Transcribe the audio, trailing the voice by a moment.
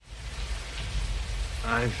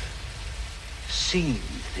I've seen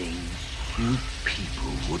things you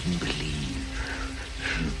people wouldn't believe.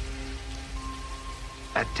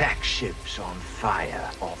 Attack ships on fire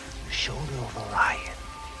off the shoulder of Orion.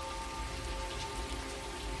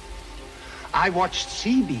 I watched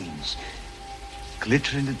sea beams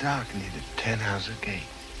glitter in the dark near the Tannhauser Gate.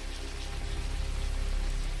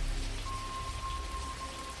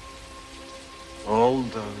 All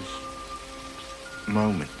those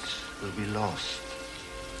moments will be lost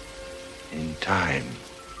in time.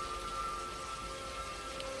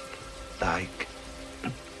 Like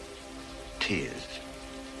tears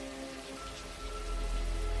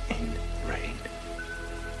in rain.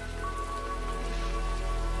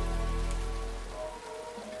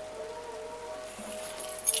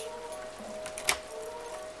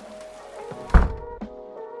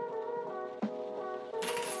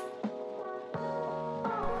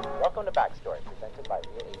 Welcome to Backstory, presented by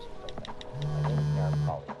Real Asian Filmmakers. My name is Aaron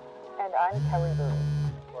Colley. And I'm Kelly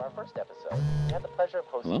Boone. For our first episode, we had the pleasure of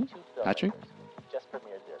hosting two filmmakers Patrick? who just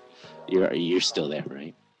premiered their feature film. You're still there,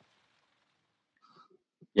 right?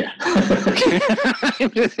 Yeah.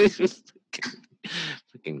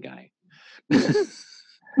 Fucking guy.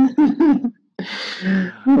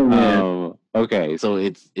 Oh, man. Okay, so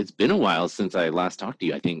it's been a while since I last talked to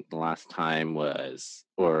you. I think the last time was,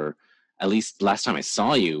 or at least last time I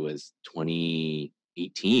saw you was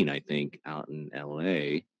 2018, I think, out in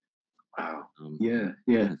LA. Wow. Yeah.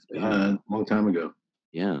 Long time ago.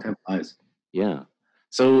 Yeah. Time flies. Yeah.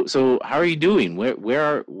 So how are you doing?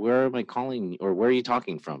 Where am I calling, or where are you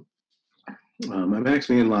talking from? I'm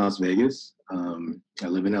actually in Las Vegas. I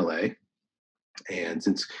live in LA, and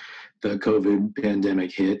since the COVID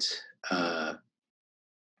pandemic hit,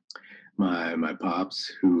 my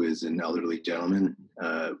pops, who is an elderly gentleman,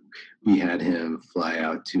 we had him fly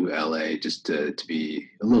out to LA just to be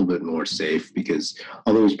a little bit more safe, because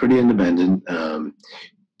although he's pretty independent,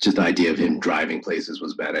 just the idea of him driving places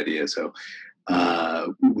was a bad idea. So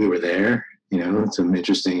we were there, some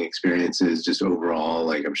interesting experiences just overall,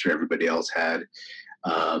 like I'm sure everybody else had.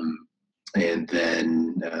 And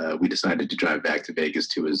then we decided to drive back to Vegas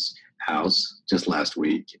to his house just last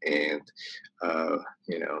week. And,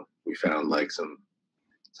 we found like some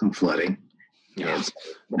flooding. Yeah.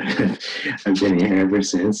 And so I've been here ever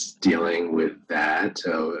since dealing with that.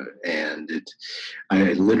 And it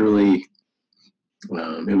was literally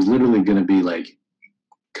going to be like,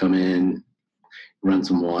 come in, run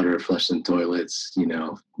some water, flush some toilets,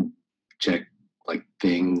 check like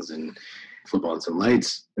things and flip on some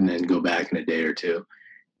lights, and then go back in a day or two.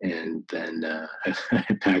 And then I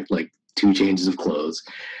packed like 2 changes of clothes,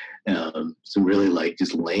 some really like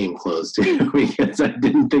just lame clothes too, because I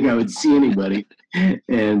didn't think I would see anybody.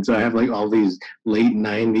 And so I have like all these late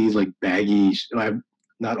 90s like baggy, I have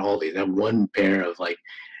not all these, I have one pair of like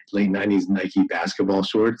late 90s Nike basketball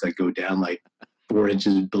shorts that go down like 4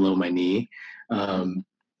 inches below my knee, and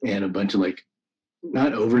a bunch of like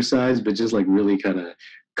not oversized, but just like really kind of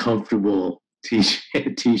comfortable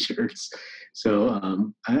t-shirts.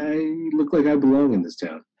 So I look like I belong in this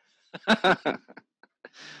town.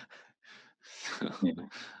 Yeah.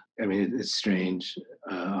 I mean, it's strange,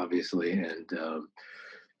 obviously, and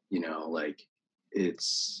like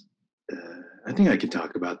it's. I think I could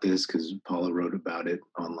talk about this because Paula wrote about it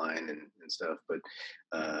online and stuff. But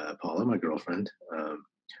Paula, my girlfriend,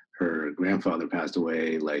 her grandfather passed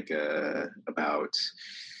away like about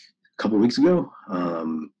a couple weeks ago.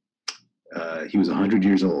 He was 100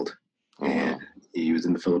 years old, and he was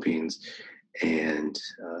in the Philippines. And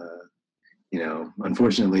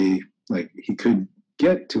unfortunately, like he could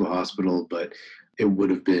get to a hospital, but it would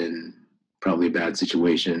have been probably a bad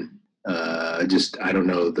situation. I don't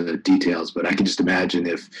know the details, but I can just imagine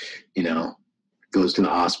if, goes to the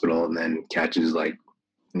hospital and then catches like,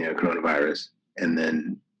 coronavirus, and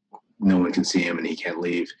then no one can see him and he can't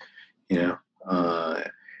leave,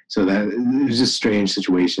 so that it was just strange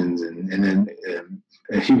situations. And then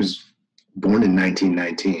he was born in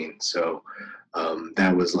 1919. So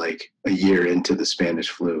that was like a year into the Spanish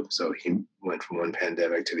flu. So he went from one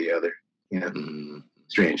pandemic to the other,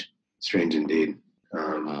 strange indeed.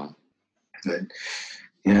 Wow. But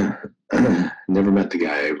yeah, never met the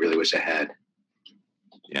guy. I really wish I had.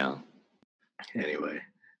 Yeah. Anyway.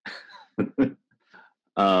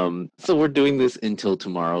 So we're doing this Until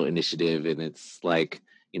Tomorrow initiative, and it's like,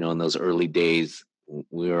 in those early days,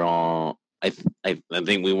 we were all, I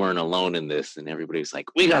think we weren't alone in this, and everybody was like,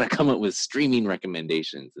 we got to come up with streaming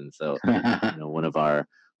recommendations. And so, one of our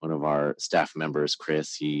staff members,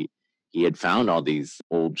 Chris, he had found all these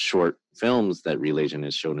old short films that Real Asian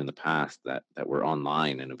has shown in the past that were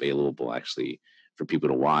online and available actually for people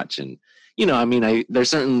to watch. And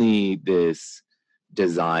there's certainly this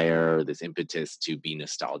desire, this impetus to be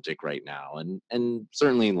nostalgic right now, and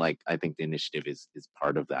certainly like I think the initiative is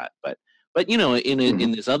part of that. But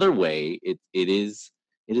in this other way, it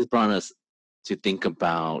has brought us to think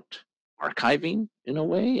about archiving in a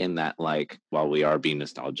way, and that like while we are being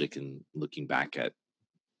nostalgic and looking back at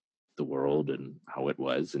the world and how it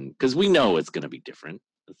was, and because we know it's going to be different,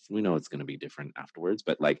 afterwards,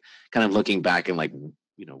 but like kind of looking back and like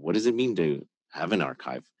what does it mean to have an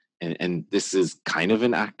archive, and this is kind of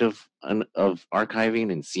an act of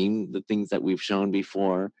archiving and seeing the things that we've shown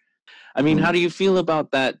before. I mean, how do you feel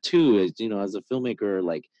about that too? As a filmmaker,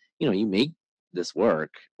 like you make this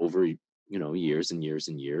work over years and years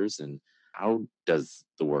and years, and how does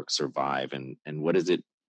the work survive, and what does it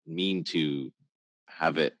mean to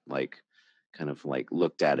have it like kind of like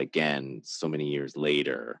looked at again so many years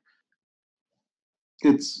later?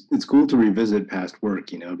 It's cool to revisit past work,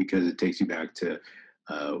 because it takes you back to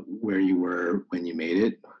where you were when you made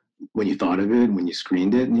it, when you thought of it, when you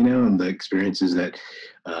screened it, and the experiences that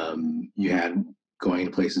you had going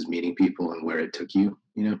to places, meeting people, and where it took you,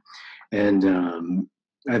 and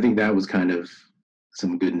I think that was kind of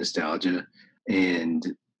some good nostalgia,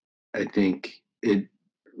 and I think it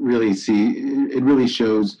really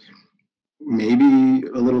shows maybe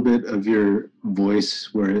a little bit of your voice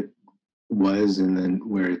where it was, and then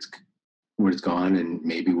where it's gone, and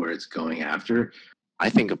maybe where it's going after. I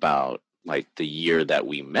think about like the year that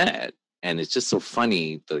we met, and it's just so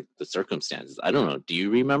funny the circumstances. I don't know. Do you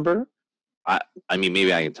remember? I mean,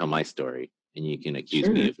 maybe I can tell my story, and you can accuse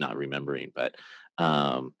me of not remembering. But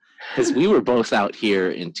because we were both out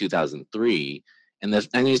here in 2003, and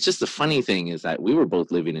it's just the funny thing is that we were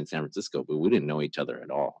both living in San Francisco, but we didn't know each other at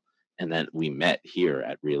all, and then we met here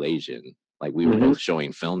at Real Asian. Like we were both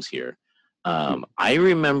showing films here. I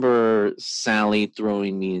remember Sally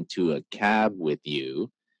throwing me into a cab with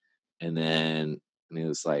you, and it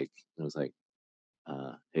was like,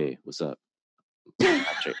 hey, what's up?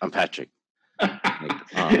 I'm Patrick.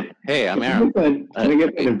 Like, hey, I'm Aaron. Can I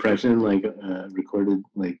get that impression like recorded?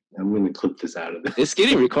 Like, I'm going to clip this out of this. It's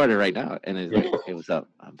getting recorded right now, and it's like, hey, what's up?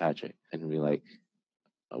 I'm Patrick, and we're like,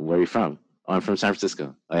 where are you from? Oh, I'm from San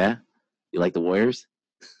Francisco. Oh yeah, you like the Warriors?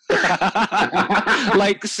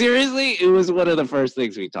 Like seriously, it was one of the first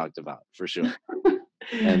things we talked about for sure,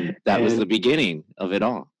 and that was the beginning of it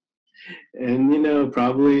all. And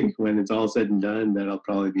probably when it's all said and done, that'll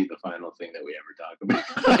probably be the final thing that we ever talk about.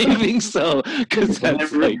 I think so, because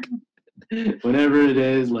that's whenever it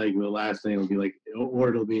is, like the last thing will be like, or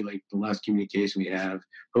it'll be like the last communication we have.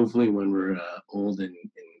 Hopefully, when we're old and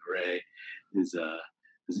gray, is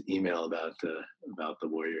email about the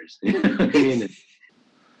Warriors.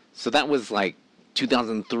 So that was like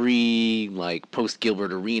 2003, like post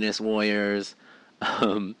Gilbert Arenas Warriors.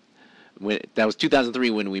 That was 2003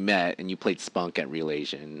 when we met, and you played Spunk at Real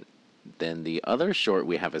Asian. Then the other short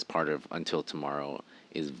we have as part of Until Tomorrow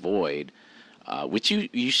is Void, which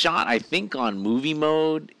you shot, I think, on movie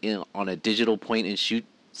mode on a digital point and shoot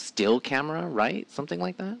still camera, right? Something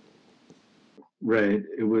like that. Right.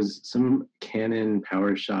 It was some Canon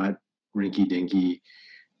PowerShot rinky-dinky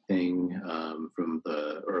thing from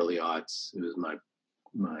the early aughts. It was my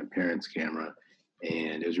parents' camera,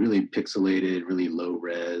 and it was really pixelated, really low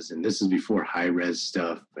res. And this is before high res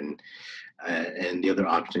stuff, and the other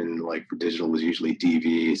option like for digital was usually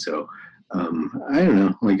DV. So I don't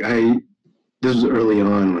know, like this was early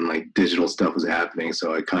on when like digital stuff was happening,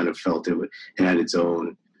 so I kind of felt it had its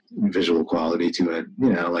own visual quality to it.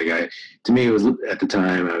 To me, it was at the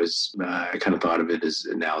time I kind of thought of it as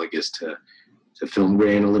analogous to film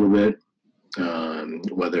grain a little bit,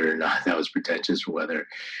 whether or not that was pretentious or whether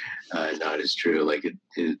not is true, like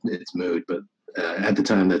it's mood. But at the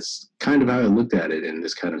time, that's kind of how I looked at it, in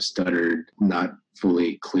this kind of stuttered, not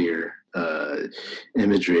fully clear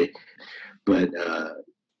imagery. But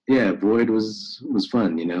yeah, Void was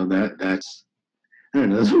fun. That's, I don't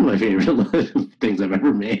know, that's one of my favorite things I've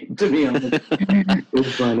ever made, to be honest. It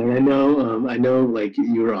was fun. And I know like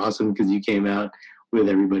you were awesome because you came out with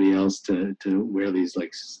everybody else to wear these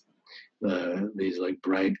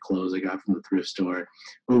bright clothes I got from the thrift store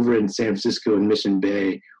over in San Francisco in Mission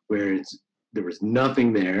Bay, where there was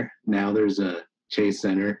nothing there. Now there's a Chase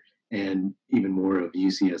Center and even more of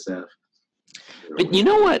UCSF. But you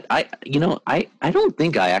know what? I don't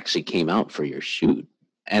think I actually came out for your shoot,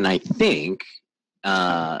 and I think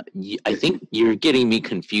you're getting me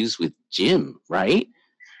confused with Jim, right?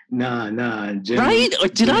 Nah, Jim. Right? Or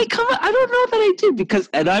did I come? I don't know that I did, because,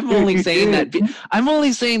 and I'm only saying that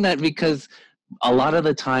because a lot of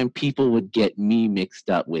the time people would get me mixed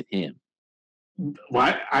up with him.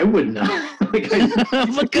 Why? I wouldn't know. Because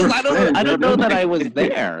I don't know that I was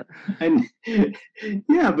there. And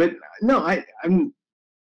yeah, but no, I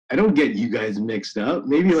don't get you guys mixed up.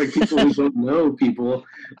 Maybe like people who don't know people,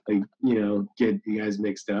 like get you guys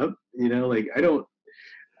mixed up. Like I don't.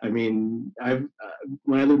 I mean, I've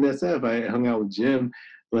when I lived in SF, I hung out with Jim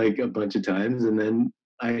like a bunch of times, and then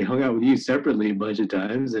I hung out with you separately a bunch of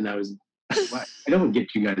times, and I don't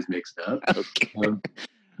get you guys mixed up. Okay.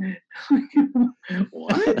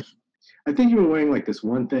 What? I think you were wearing like this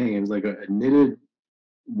one thing. It was like a knitted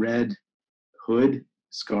red hood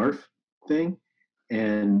scarf thing.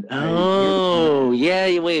 And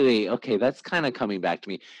wait. Okay, that's kind of coming back to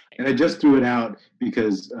me. And I just threw it out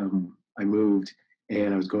because I moved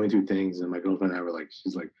and I was going through things, and my girlfriend and I were like,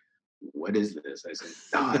 she's like, "What is this?" I said,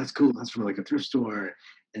 "Oh, that's cool. That's from like a thrift store,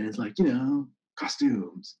 and it's like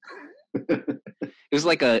costumes." It was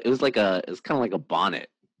kind of like a bonnet,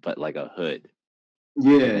 but like a hood.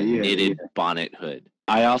 Yeah, knitted bonnet hood.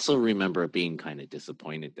 I also remember being kind of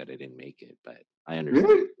disappointed that I didn't make it, but I understand.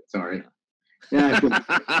 Really? Sorry. Yeah.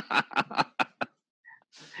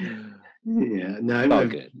 Yeah. No, it's all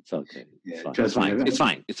good. It's all good. Yeah, it's fine. It's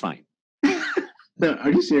fine. It's fine. No,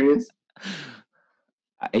 are you serious?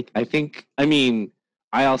 I think. I mean,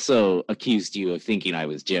 I also accused you of thinking I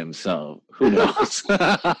was Jim, so who knows?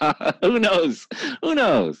 Who knows? Who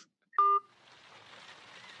knows?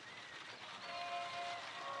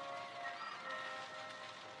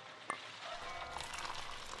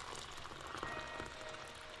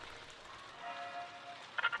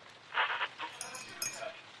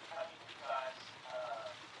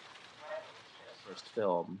 First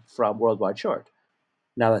film from Worldwide Short.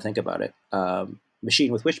 Now that I think about it,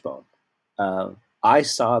 Machine with Wishbone. I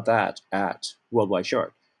saw that at Worldwide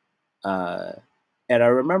Short, and I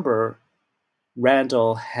remember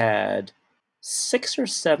Randall had 6 or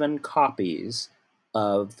 7 copies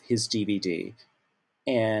of his DVD,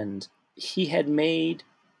 and he had made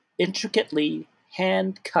intricately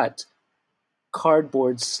hand-cut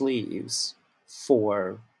cardboard sleeves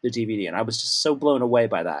for the DVD, and I was just so blown away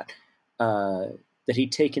by that. That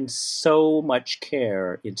he'd taken so much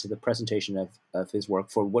care into the presentation of his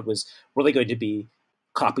work for what was really going to be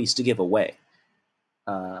copies to give away.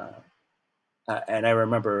 And I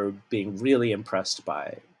remember being really impressed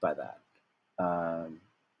by that.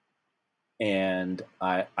 And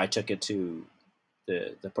I took it to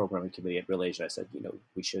the programming committee at Relation. I said,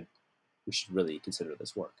 we should really consider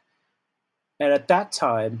this work. And at that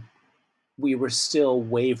time, we were still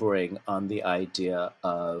wavering on the idea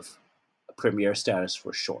of premiere status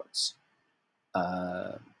for shorts.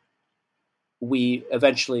 We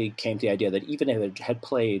eventually came to the idea that even if it had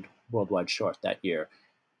played Worldwide Short that year,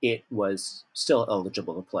 it was still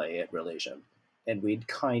eligible to play at Relation. And we'd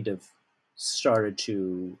kind of started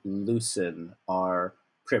to loosen our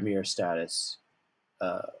premiere status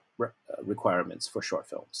requirements for short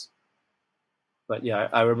films. But yeah,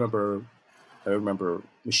 I remember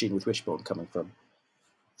Machine with Wishbone coming from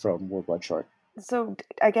Worldwide Short. So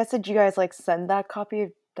I guess, did you guys send that copy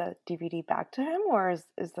of the DVD back to him, or is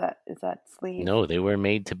that sleeve? No, they were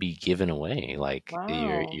made to be given away. Wow.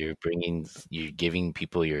 you're giving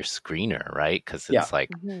people your screener, right? Because it's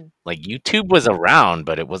Mm-hmm. like YouTube was around,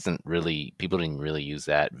 but it wasn't really, people didn't really use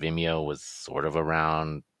that. Vimeo was sort of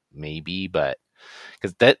around, maybe, but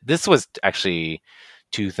because this was actually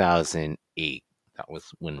 2008. That was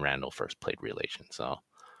when Randall first played Relation. So,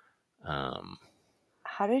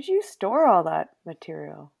 how did you store all that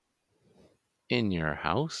material? In your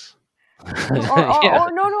house?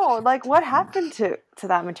 Or no, what happened to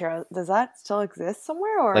that material? Does that still exist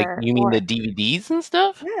somewhere? Or you mean the DVDs and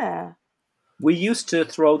stuff? Yeah. We used to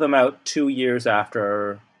throw them out 2 years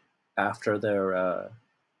after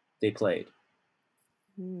they played.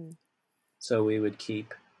 So we would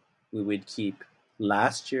keep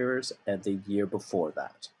last year's and the year before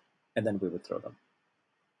that, and then we would throw them.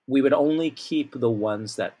 We would only keep the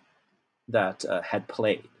ones that had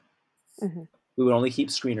played. Mm-hmm. We would only keep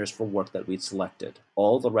screeners for work that we'd selected.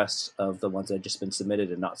 All the rest of the ones that had just been submitted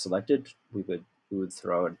and not selected, we would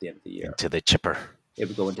throw at the end of the year. Into the chipper. It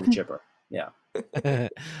would go into the chipper. Yeah.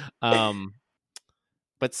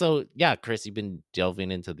 But so, yeah, Chris, you've been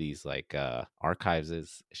delving into these archives.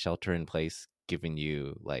 Is Shelter in Place giving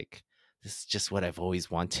you this is just what I've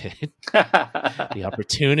always wanted? The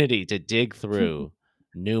opportunity to dig through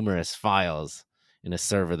numerous files in a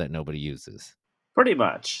server that nobody uses. Pretty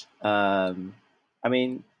much. I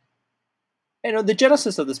mean, the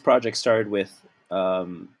genesis of this project started with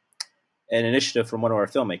an initiative from one of our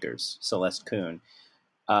filmmakers, Celeste Kuhn.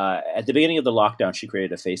 At the beginning of the lockdown, she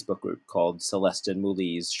created a Facebook group called Celeste and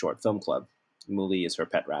Mooley's Short Film Club. Mooley is her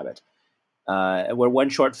pet rabbit. where one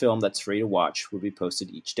short film that's free to watch would be posted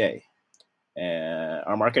each day.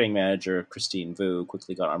 Our marketing manager, Christine Vu,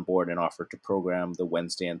 quickly got on board and offered to program the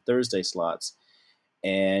Wednesday and Thursday slots.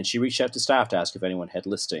 And she reached out to staff to ask if anyone had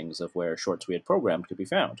listings of where shorts we had programmed could be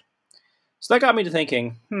found. So that got me to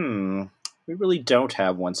thinking, we really don't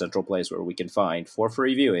have one central place where we can find, for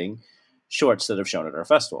free viewing, shorts that have shown at our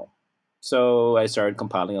festival. So I started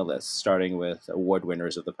compiling a list, starting with award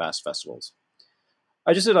winners of the past festivals.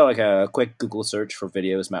 I just did a quick Google search for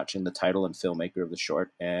videos matching the title and filmmaker of the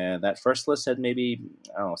short, and that first list had maybe,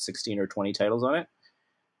 16 or 20 titles on it.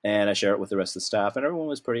 And I shared it with the rest of the staff, and everyone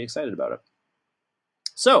was pretty excited about it.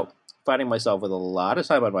 So, finding myself with a lot of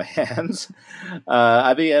time on my hands,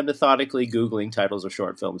 I began methodically Googling titles of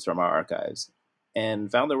short films from our archives,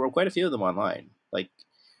 and found there were quite a few of them online.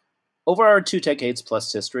 Over our 2 decades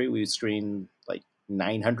plus history, we've screened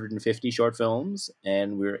 950 short films,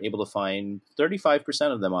 and we were able to find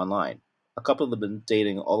 35% of them online. A couple of them have been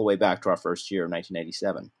dating all the way back to our first year of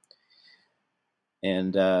 1987.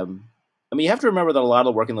 And you have to remember that a lot of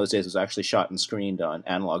the work in those days was actually shot and screened on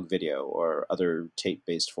analog video or other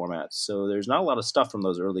tape-based formats, so there's not a lot of stuff from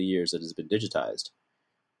those early years that has been digitized.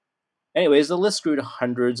 Anyways, the list grew to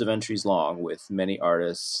hundreds of entries long, with many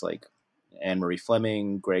artists like Anne-Marie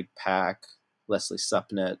Fleming, Greg Pak, Leslie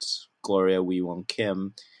Supnett, Gloria Wee Wong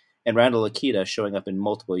Kim, and Randall Akita showing up in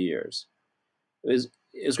multiple years. It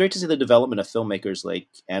was great to see the development of filmmakers like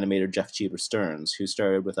animator Jeff Cheever Stearns, who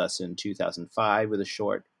started with us in 2005 with a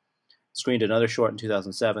short, screened another short in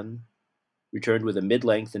 2007, returned with a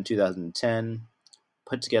mid-length in 2010,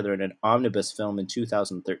 put together an omnibus film in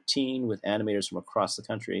 2013 with animators from across the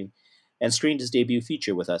country, and screened his debut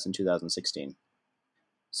feature with us in 2016.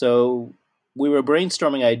 So we were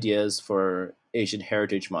brainstorming ideas for Asian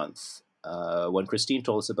Heritage Month when Christine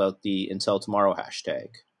told us about the Until Tomorrow hashtag,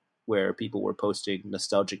 where people were posting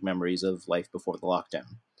nostalgic memories of life before the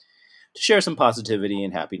lockdown to share some positivity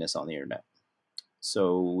and happiness on the internet.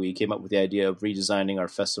 So we came up with the idea of redesigning our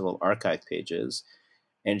festival archive pages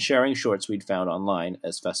and sharing shorts we'd found online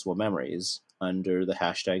as festival memories under the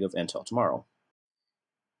hashtag of Until Tomorrow.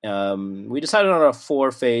 We decided on a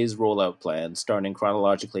 4-phase rollout plan, starting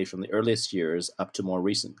chronologically from the earliest years up to more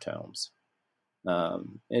recent films.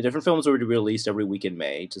 And different films were released every week in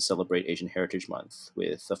May to celebrate Asian Heritage Month,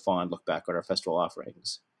 with a fond look back at our festival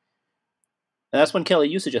offerings. And that's when, Kelly,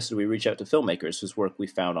 you suggested we reach out to filmmakers whose work we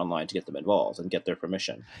found online to get them involved and get their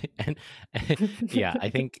permission. And yeah, I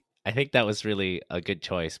think that was really a good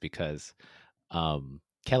choice because,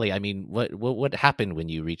 Kelly, I mean, what happened when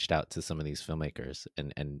you reached out to some of these filmmakers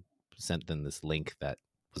and sent them this link that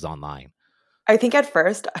was online? I think at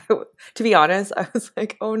first, to be honest, I was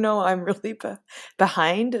like, oh no, I'm really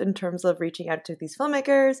behind in terms of reaching out to these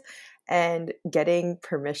filmmakers and getting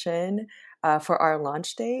permission for our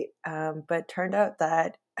launch date. But turned out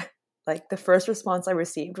that the first response I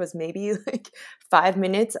received was maybe 5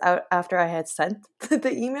 minutes out after I had sent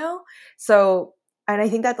the email. So, and I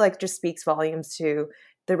think that just speaks volumes to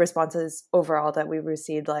the responses overall that we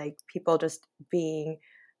received, people just being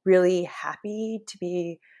really happy to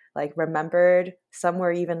be remembered. Some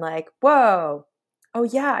were even whoa, oh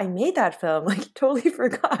yeah, I made that film, totally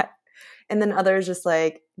forgot. And then others just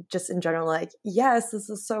in general, yes, this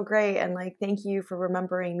is so great. And thank you for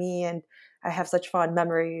remembering me. And I have such fond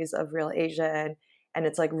memories of Real Asian. And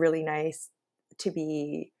it's really nice to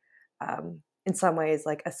be, in some ways,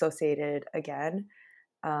 associated again.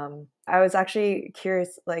 I was actually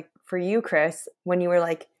curious, for you, Chris, when you were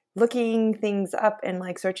looking things up and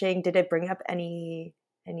searching, did it bring up any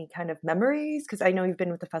kind of memories? Because I know you've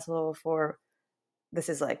been with the festival for, this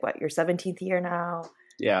is your 17th year now.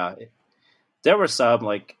 Yeah, there were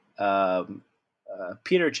some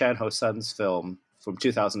Peter Chan Ho Sun's film from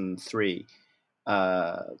 2003,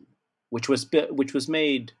 which was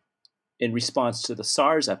made in response to the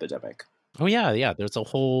SARS epidemic. Oh yeah. There was a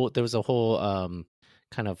whole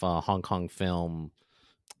kind of Hong Kong film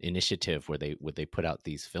initiative where they put out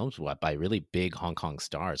these films by really big Hong Kong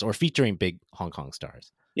stars or featuring big Hong Kong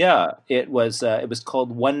stars. Yeah, it was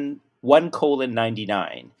called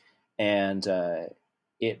 1:99, and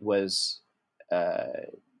it was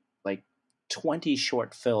 20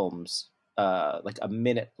 short films, a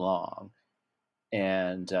minute long,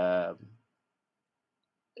 and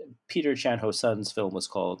Peter Chan Ho Sun's film was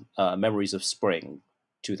called Memories of Spring,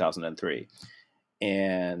 2003,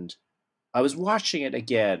 and I was watching it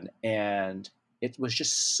again, and it was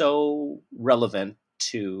just so relevant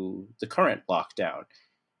to the current lockdown.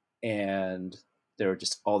 And there were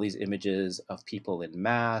just all these images of people in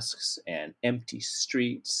masks and empty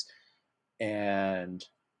streets. And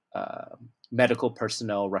medical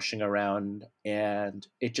personnel rushing around, and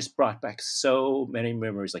it just brought back so many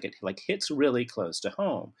memories. Like it like hits really close to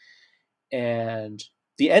home, and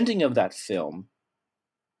the ending of that film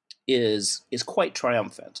is quite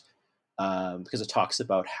triumphant, because it talks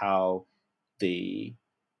about how the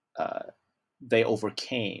they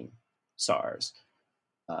overcame SARS,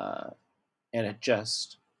 uh, and it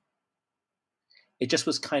just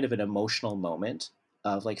was kind of an emotional moment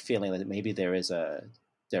of like feeling that maybe there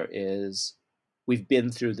is we've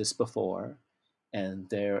been through this before, and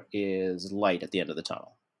there is light at the end of the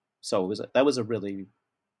tunnel. So that was a really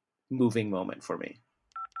moving moment for me.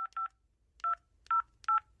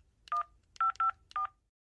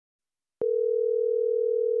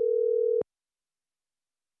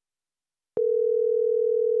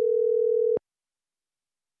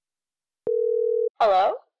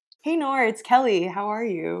 Hello? Hey Nor, it's Kelly. How are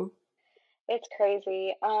you? It's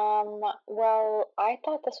crazy. Well, I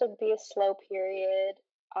thought this would be a slow period.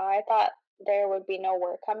 I thought there would be no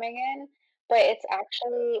work coming in, but it's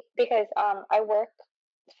actually because I work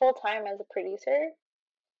full time as a producer,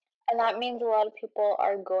 and that means a lot of people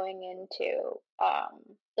are going into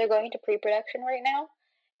they're going into pre-production right now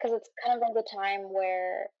because it's kind of like the time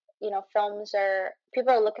where, films are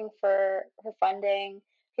people are looking for funding,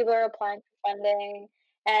 people are applying for funding,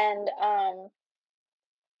 and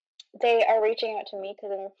they are reaching out to me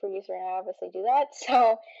because I'm a producer and I obviously do that.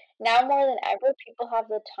 So now more than ever, people have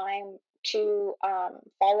the time to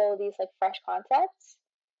follow these like fresh concepts.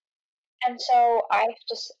 And so I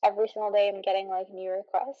just every single day I'm getting like new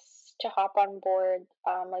requests to hop on board,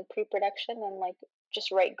 like pre-production and like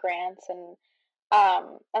just write grants and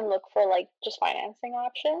look for like just financing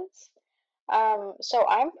options. So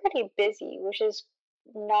I'm pretty busy, which is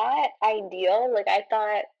not ideal. Like I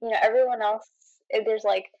thought, everyone else, there's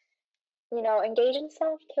like, engage in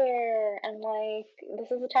self-care and like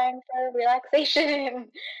this is a time for relaxation.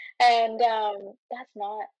 And that's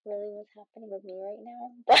not really what's happening with me right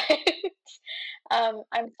now. But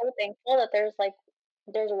I'm so thankful that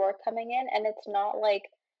there's work coming in and it's not like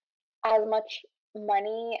as much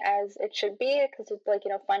money as it should be because it's like,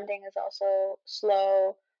 funding is also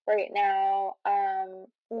slow right now.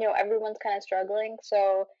 Everyone's kind of struggling,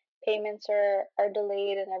 so payments are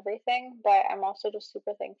delayed and everything. But I'm also just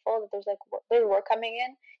super thankful that there's work coming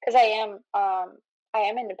in because I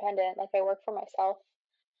am independent. Like I work for myself.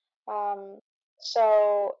 Um,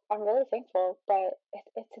 so I'm really thankful, but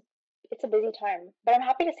it's a busy time. But I'm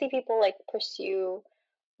happy to see people like pursue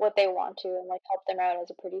what they want to and like help them out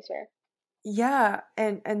as a producer. Yeah,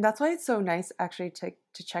 and that's why it's so nice actually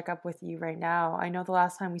to check up with you right now. I know the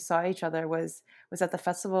last time we saw each other was at the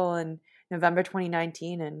festival in November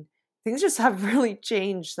 2019, and things just have really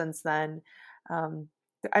changed since then. Um,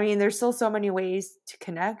 I mean, there's still so many ways to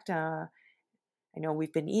connect. I know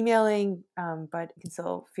we've been emailing, but it can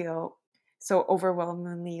still feel so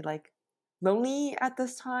overwhelmingly like lonely at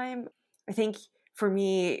this time. I think for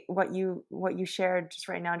me, what you shared just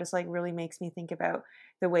right now just like really makes me think about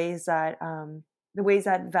the ways that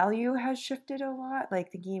value has shifted a lot.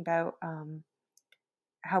 Like thinking about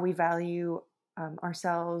how we value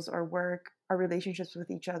ourselves, our work, our relationships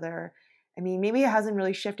with each other. I mean, maybe it hasn't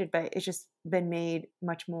really shifted, but it's just been made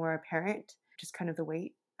much more apparent. Just kind of the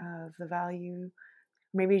weight of the value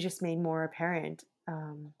maybe just made more apparent.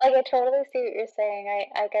 Like I totally see what you're saying.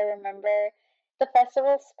 I remember the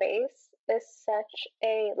festival space is such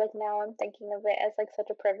a like now I'm thinking of it as like such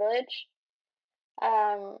a privilege.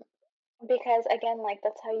 Um, because again, like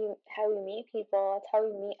that's how you meet people. That's how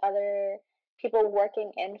you meet other people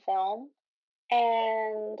working in film.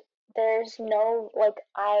 And there's no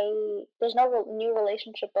new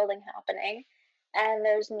relationship building happening, and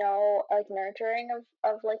there's no like nurturing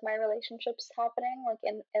of like my relationships happening like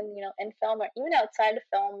in in film or even outside of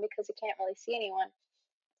film because you can't really see anyone.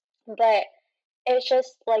 But it's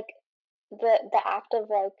just like the act of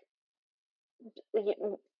like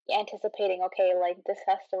anticipating, okay, like this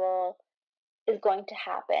festival is going to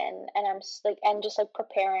happen, and like and just like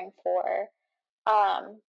preparing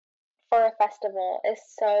um for a festival is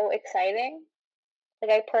so exciting.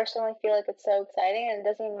 Like I personally feel like it's so exciting, and it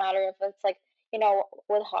doesn't even matter if it's like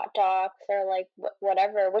with hot docs or like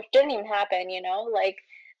whatever, which didn't even happen. Like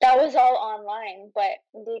that was all online, but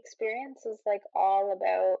the experience is like all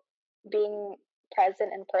about being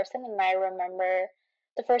present in person. And I remember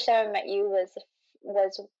the first time I met you was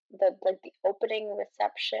the opening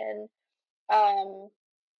reception um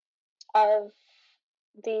of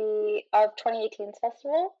the of 2018's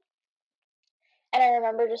festival. And I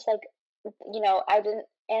remember just like, I didn't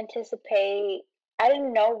anticipate, I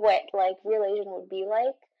didn't know what like Real Asian would be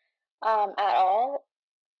like at all.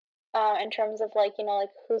 in terms of like, like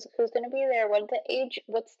who's going to be there, what's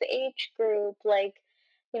the age group, like,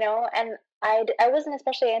 and I wasn't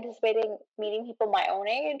especially anticipating meeting people my own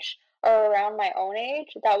age or around my own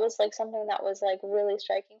age. That was like something that was like really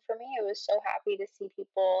striking for me. I was so happy to see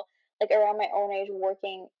people like around my own age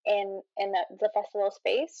working in the festival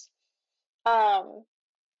space.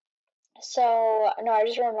 So no, I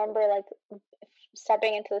just remember like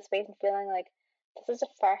stepping into the space and feeling like this is a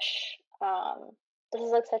fresh this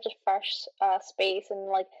is like such a fresh space, and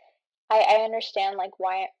like I understand like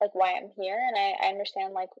why I'm here, and I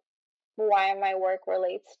understand like why my work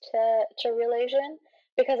relates to Real Asian,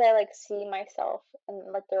 because I like see myself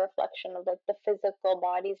in like the reflection of like the physical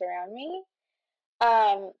bodies around me.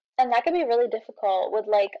 And that can be really difficult with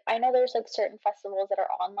like, I know there's like certain festivals that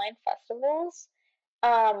are online festivals,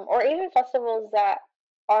 or even festivals that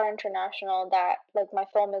are international that like my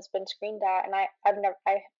film has been screened at, and I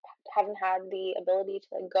haven't had the ability to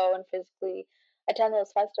like go and physically attend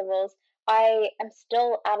those festivals. I am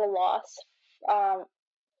still at a loss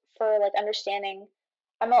for like understanding.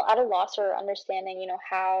 I'm at a loss for understanding,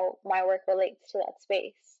 how my work relates to that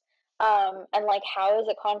space, and like how is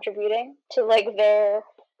it contributing to like their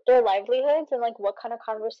livelihoods, and like what kind of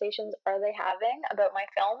conversations are they having about my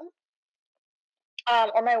film,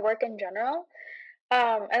 or my work in general.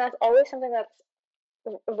 And that's always something that's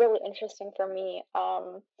really interesting for me,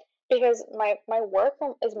 because my work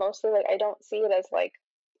is mostly like, I don't see it as like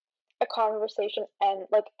a conversation and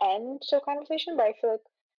like end to a conversation, but I feel like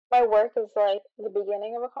my work is like the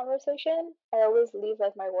beginning of a conversation. I always leave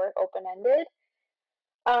like my work open ended.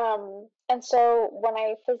 And so when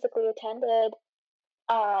I physically attended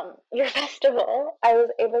your festival, I was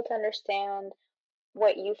able to understand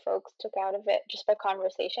what you folks took out of it just by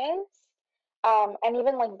conversations. And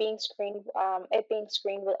even like it being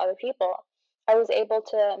screened with other people, I was able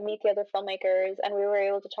to meet the other filmmakers, and we were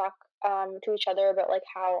able to talk to each other about like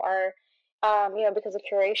how our, because the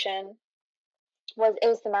curation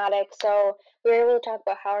was thematic, so we were able to talk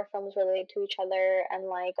about how our films related to each other, and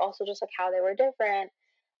like also just like how they were different.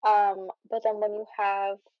 But then when you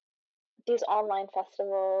have these online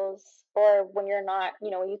festivals, or when you're not,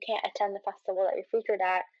 you can't attend the festival that you're featured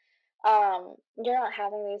at, you're not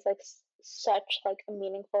having these like such like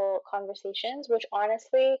meaningful conversations, which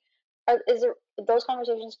honestly those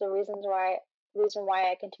conversations are the reason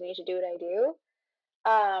why I continue to do what I do.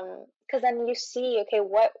 Because then you see, okay,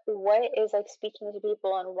 what is like speaking to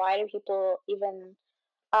people, and um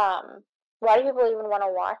why do people even want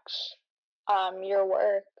to watch your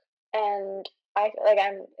work. And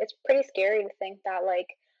it's pretty scary to think that like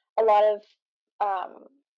a lot of um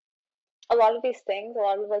these things, a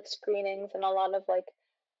lot of like screenings, and a lot of like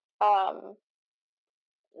um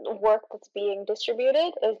work that's being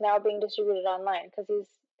distributed is now being distributed online, because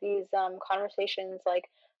these conversations, like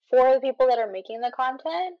for the people that are making the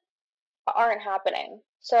content, aren't happening.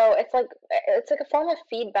 So it's like a form of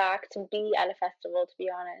feedback to be at a festival, to be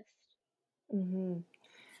honest. Mm-hmm.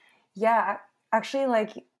 Yeah, actually,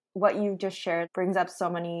 like what you just shared brings up so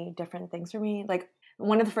many different things for me. Like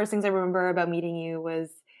one of the first things I remember about meeting you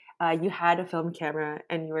was you had a film camera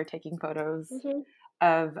and you were taking photos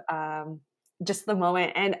of just the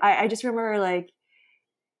moment. And I just remember like,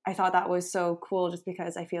 I thought that was so cool, just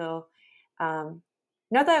because I feel,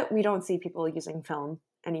 not that we don't see people using film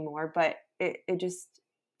anymore, but it just,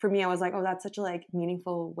 for me, I was like, oh, that's such a like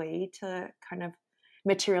meaningful way to kind of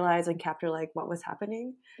materialize and capture like what was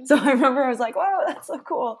happening. So I remember I was like, wow, that's so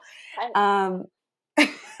cool. I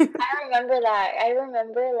remember that. I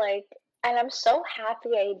remember like, and I'm so happy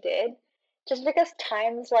I did, just because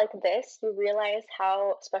times like this, you realize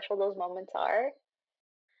how special those moments are.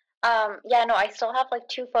 Yeah, no, I still have like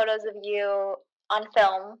 2 photos of you on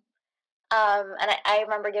film. And I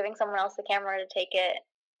remember giving someone else the camera to take it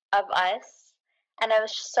of us. And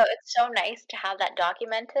it's so nice to have that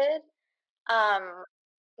documented. Um,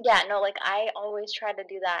 yeah, no, like I always try to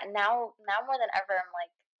do that. And now more than ever, I'm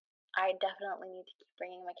like, I definitely need to keep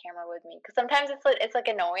bringing my camera with me, because sometimes it's like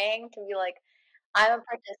annoying to be like, I'm a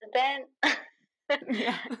participant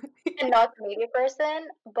Yeah. and not the media person,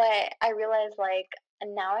 but I realize like,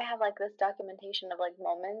 and now I have like this documentation of like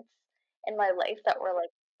moments in my life that were like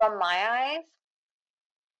from my eyes,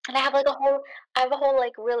 and I have like a whole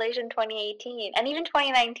like Real Asian 2018 and even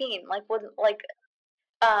 2019, like with like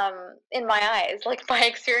in my eyes, like my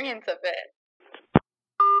experience of it.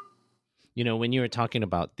 When you were talking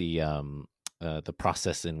about the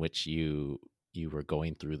process in which you were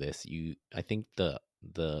going through this, I think the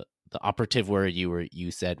operative word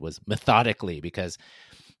you said was methodically, because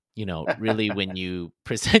really when you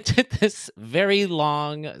presented this very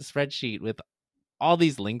long spreadsheet with all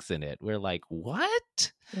these links in it. We're like,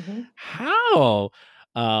 what? Mm-hmm. How?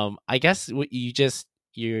 I guess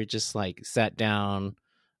you're just like sat down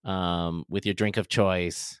with your drink of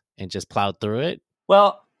choice and just plowed through it.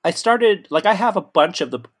 Well, I started like I have a bunch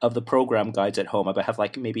of the program guides at home. I have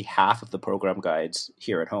like maybe half of the program guides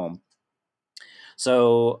here at home.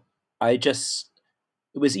 So it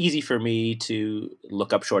was easy for me to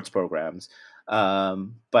look up shorts programs.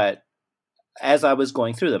 But as I was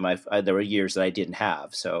going through them, there were years that I didn't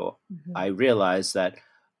have. So Mm-hmm. I realized that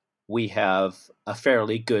we have a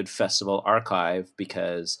fairly good festival archive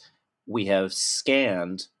because we have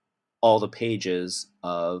scanned all the pages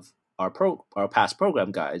of our past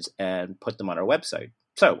program guides and put them on our website.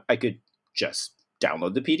 So I could just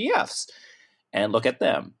download the PDFs and look at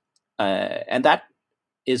them. And that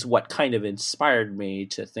is what kind of inspired me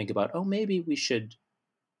to think about, maybe we should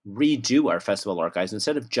redo our festival archives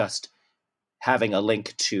instead of just having a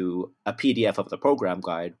link to a PDF of the program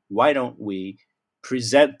guide. Why don't we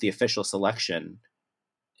present the official selection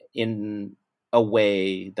in a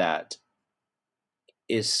way that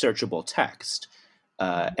is searchable text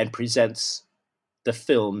and presents the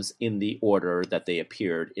films in the order that they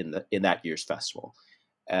appeared in that year's festival.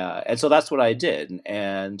 And so that's what I did,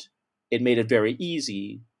 and it made it very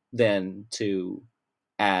easy then to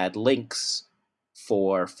add links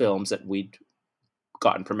for films that we'd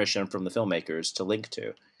gotten permission from the filmmakers to link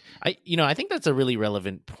to. I think that's a really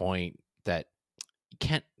relevant point that you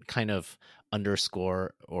can't kind of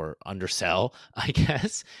underscore or undersell, I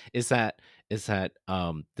guess, is that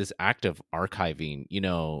this act of archiving,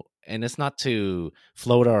 and it's not to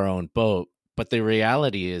float our own boat, but the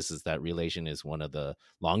reality is that Relation is one of the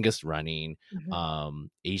longest running Mm-hmm.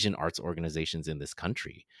 Asian arts organizations in this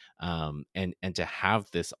country, and to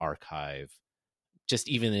have this archive, just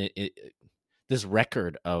even this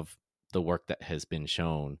record of the work that has been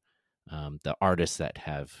shown, the artists that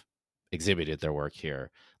have exhibited their work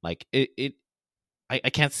here, like I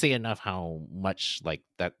can't say enough how much like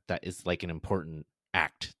that is like an important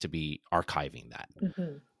act to be archiving that.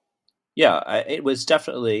 Mm-hmm. Yeah, it was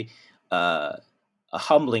definitely a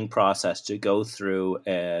humbling process to go through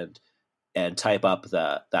and type up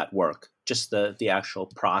that work. Just the actual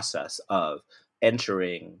process of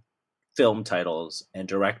entering film titles and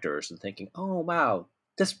directors and thinking, oh wow,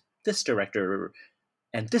 this director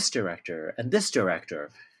and this director and this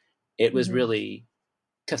director. It was Mm-hmm. really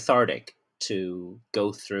cathartic to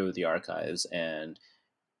go through the archives and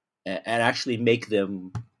actually make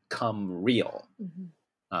them come real,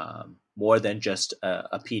 more than just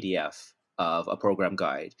a PDF of a program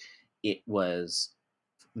guide. It was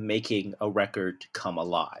making a record come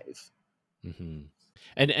alive. Mm-hmm.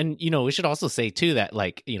 And we should also say too that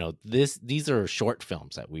like these are short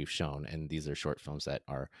films that we've shown, and these are short films that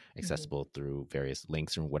are accessible through various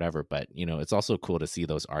links or whatever, but it's also cool to see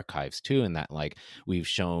those archives too, and that like we've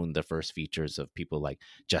shown the first features of people like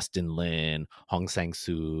Justin Lin, Hong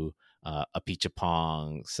Sang-soo,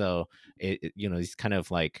 Apichatpong. So these kind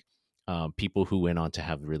of like people who went on to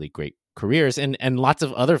have really great careers, and lots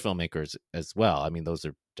of other filmmakers as well. I mean, those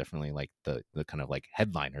are definitely like the kind of like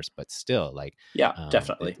headliners, but still like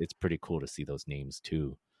Definitely. it's pretty cool to see those names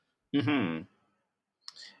too. Mm-hmm.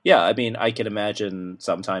 Yeah, I mean, I can imagine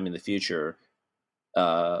sometime in the future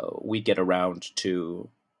we get around to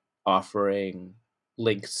offering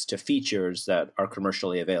links to features that are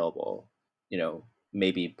commercially available.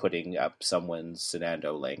 Maybe putting up someone's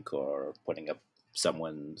Senando link or putting up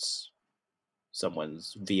someone's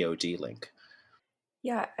VOD link.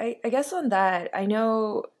 Yeah, I guess on that, I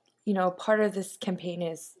know, part of this campaign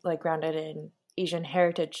is like grounded in Asian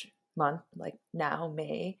Heritage Month, like now,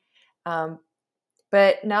 May.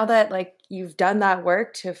 But now that like you've done that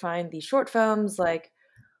work to find these short films, like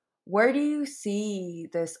where do you see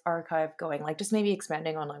this archive going? Like just maybe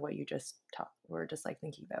expanding on like what you just were just like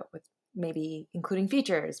thinking about with maybe including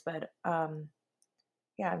features, but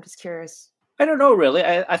yeah, I'm just curious. I don't know, really.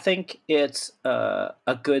 I think it's a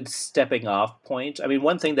good stepping off point. I mean,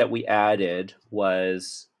 one thing that we added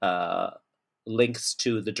was links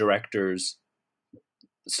to the director's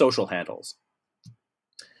social handles,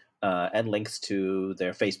 and links to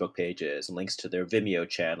their Facebook pages, and links to their Vimeo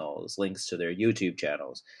channels, links to their YouTube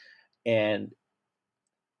channels. And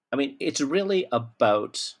I mean, it's really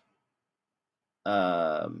about,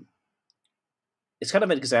 it's kind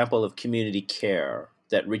of an example of community care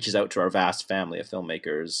that reaches out to our vast family of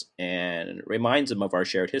filmmakers and reminds them of our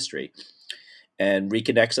shared history and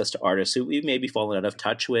reconnects us to artists who we've maybe fallen out of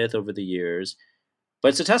touch with over the years. But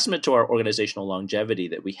it's a testament to our organizational longevity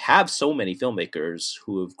that we have so many filmmakers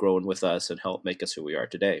who have grown with us and helped make us who we are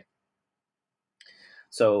today.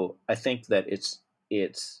 So I think that it's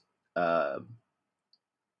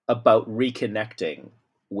about reconnecting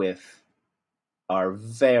with our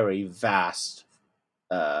very vast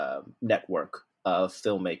network of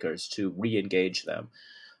filmmakers to re-engage them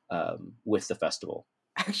with the festival.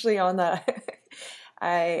 Actually, on that,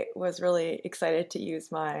 I was really excited to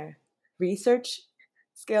use my research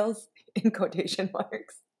skills in quotation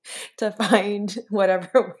marks to find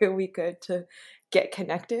whatever way we could to get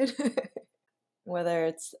connected, whether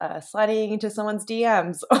it's sliding into someone's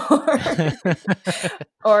DMs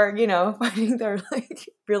or finding their like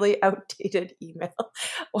really outdated email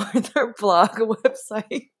or their blog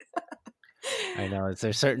website. I know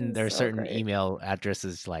there's certain great. email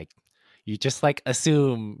addresses like you just like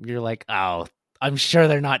assume you're like, oh, I'm sure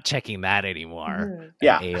they're not checking that anymore. Mhm.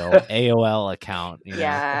 Yeah. AOL account.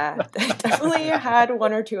 Yeah, definitely had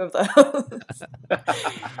one or two of those.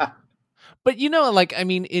 But like I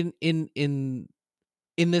mean, in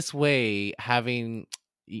this way, having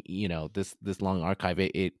this long archive,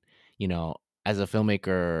 it as a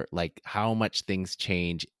filmmaker, like how much things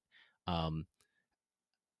change.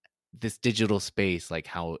 This digital space, like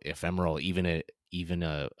how ephemeral even an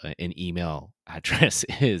email address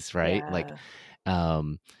is, right? Yeah. Like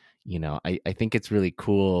I think it's really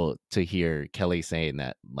cool to hear Kelly saying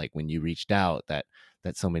that, like when you reached out, that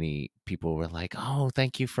so many people were like, oh,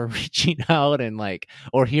 thank you for reaching out, and like,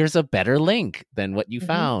 or here's a better link than what you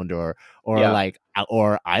found, or Yeah. like,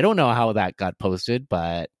 or I don't know how that got posted,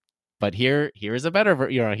 but here's a better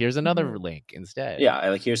here's another link instead. Yeah,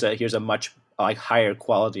 like here's a much like higher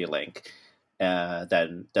quality link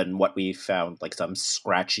than what we found, like some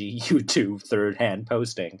scratchy YouTube third-hand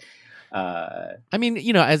posting. I mean,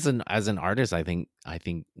 as an artist, I think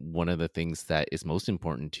one of the things that is most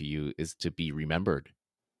important to you is to be remembered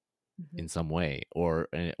in some way or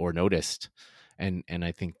noticed, and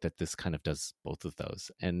I think that this kind of does both of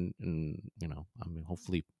those. And I mean,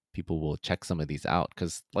 hopefully people will check some of these out,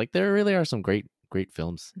 because like there really are some great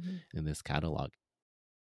films in this catalog.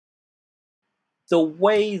 The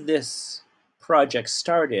way this project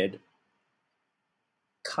started,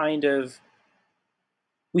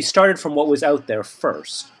 we started from what was out there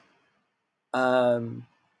first. And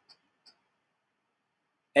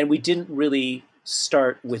we didn't really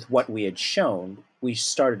start with what we had shown. We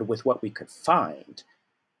started with what we could find.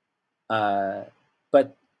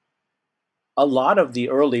 But a lot of the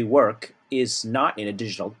early work is not in a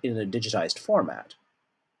digitized format.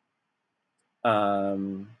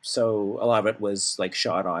 So a lot of it was like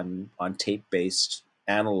shot on tape-based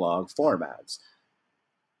analog formats.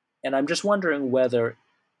 And I'm just wondering whether,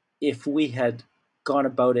 if we had gone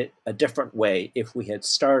about it a different way, if we had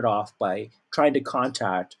started off by trying to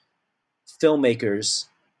contact filmmakers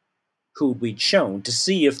who we'd shown to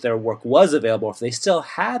see if their work was available, if they still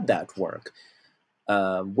had that work,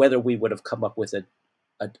 whether we would have come up with a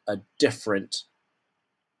different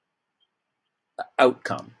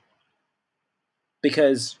outcome.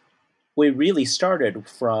 Because we really started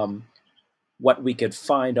from what we could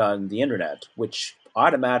find on the internet, which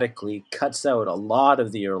automatically cuts out a lot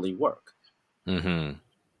of the early work. Mm-hmm.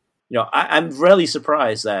 I'm really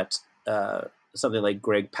surprised that something like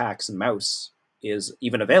Greg Pak's Mouse is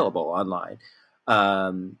even available online.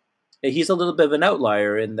 He's a little bit of an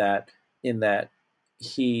outlier in that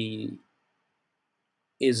he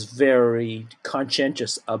is very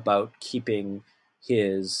conscientious about keeping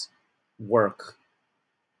his work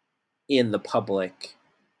in the public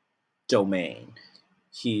domain.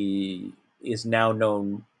 He is now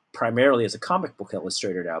known primarily as a comic book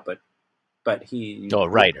illustrator now, but he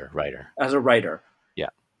writer as a writer. Yeah.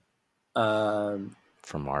 From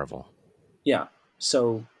Marvel. Yeah.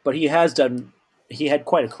 So, but he had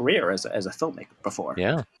quite a career as a filmmaker before.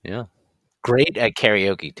 Yeah. Great at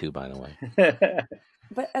karaoke too, by the way.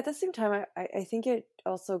 But at the same time, I think it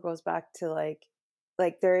also goes back to like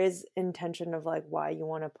there is intention of like why you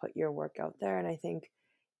want to put your work out there. And I think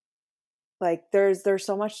like there's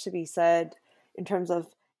so much to be said in terms of,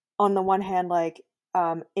 on the one hand, like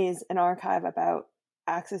is an archive about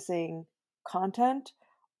accessing content,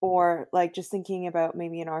 or like just thinking about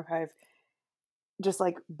maybe an archive just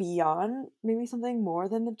like beyond maybe something more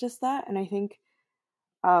than just that. And I think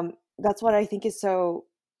that's what I think is so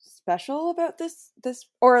special about this,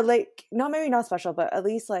 or like maybe not special, but at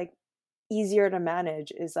least like easier to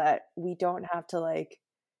manage, is that we don't have to like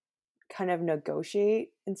kind of negotiate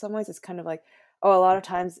in some ways. It's kind of like, a lot of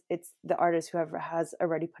times it's the artist who has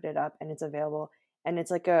already put it up and it's available, and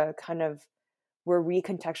it's like a kind of, we're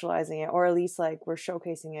recontextualizing it, or at least like we're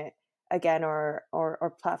showcasing it again, or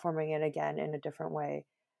platforming it again in a different way.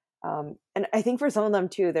 And I think for some of them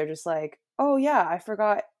too, they're just like, oh yeah, I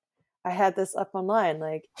forgot I had this up online.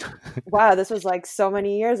 Like, wow, this was like so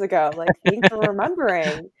many years ago. Like, thanks for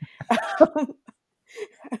remembering. Um,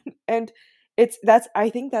 and I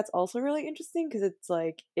think that's also really interesting because it's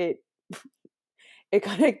like it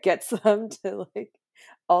kind of gets them to like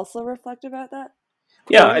also reflect about that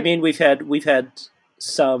Yeah, I point. mean, we've had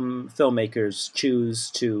some filmmakers choose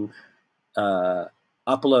to uh,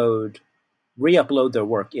 upload, re-upload their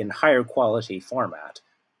work in higher quality format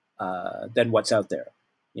than what's out there.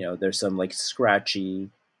 There's some like scratchy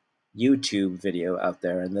YouTube video out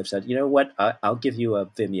there, and they've said, you know what, I'll give you a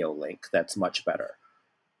Vimeo link that's much better.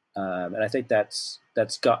 And I think that's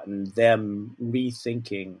gotten them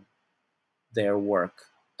rethinking their work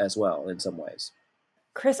as well in some ways.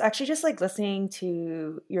 Chris, actually, just like listening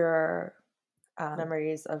to your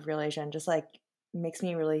memories of Real Asian just like makes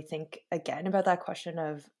me really think again about that question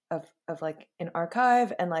of like an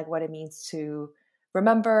archive and like what it means to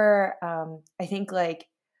remember. I think like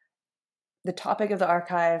the topic of the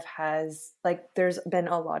archive has like there's been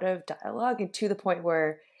a lot of dialogue, and to the point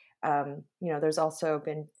where there's also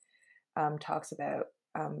been talks about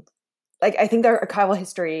like I think the archival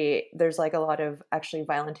history, there's like a lot of actually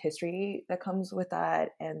violent history that comes with that,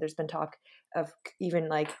 and there's been talk of even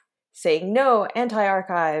like saying no,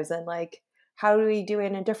 anti-archives, and like how do we do it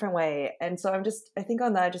in a different way. And so I think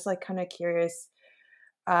on that, just like kind of curious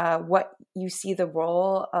what you see the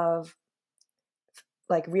role of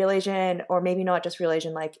like Real Asian, or maybe not just Real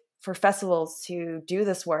Asian, like for festivals to do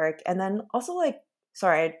this work. And then also like,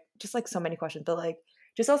 sorry, just like so many questions, but like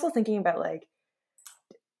just also thinking about like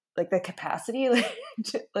the capacity,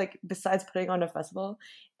 like besides putting on a festival,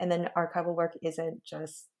 and then archival work isn't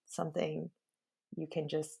just something you can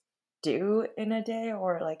just do in a day,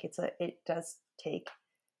 or like it does take,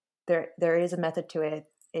 there is a method to it.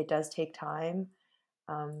 It does take time.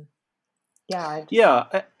 I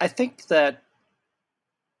think that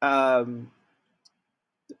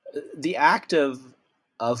the act of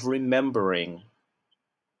remembering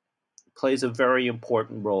plays a very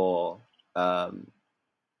important role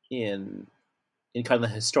in kind of the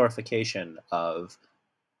historification of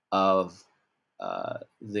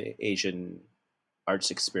the Asian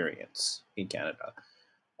arts experience in Canada.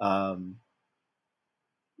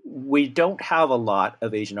 We don't have a lot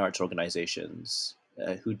of Asian arts organizations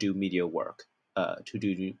who do media work, who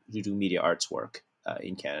do media arts work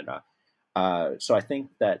in Canada. So I think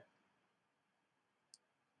that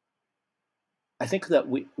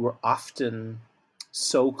we're often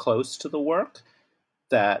so close to the work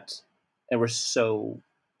and we're so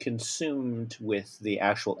consumed with the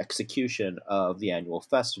actual execution of the annual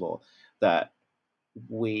festival that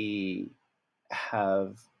we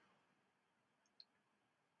have,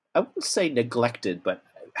 I wouldn't say neglected, but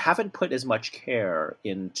haven't put as much care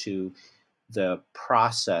into the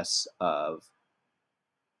process of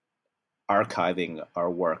archiving our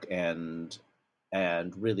work and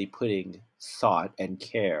really putting thought and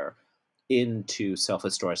care into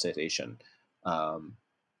self-historicization.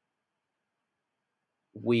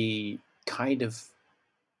 We kind of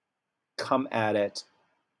come at it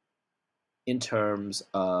in terms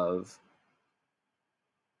of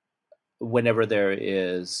whenever there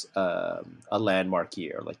is a landmark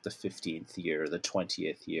year, like the 15th year, the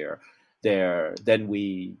 20th year, then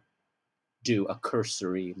we do a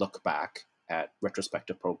cursory look back at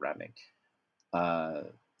retrospective programming.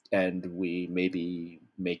 And we maybe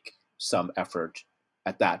make some effort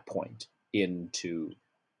at that point into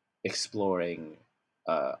exploring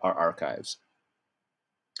our archives.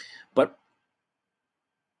 But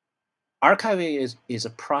archiving is a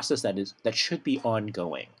process that should be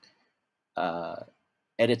ongoing, and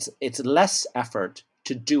it's less effort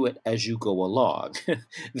to do it as you go along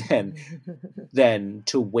than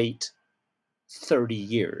to wait 30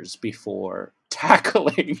 years before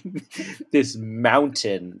tackling this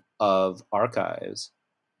mountain of archives.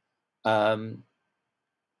 And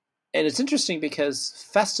it's interesting because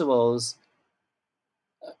festivals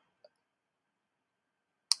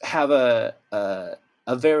have a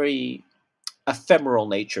very ephemeral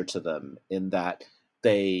nature to them, in that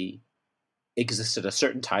they exist at a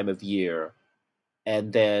certain time of year,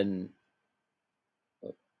 and then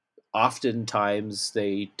oftentimes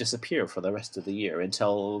they disappear for the rest of the year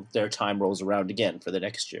until their time rolls around again for the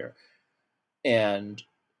next year. And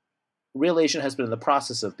Real Asian has been in the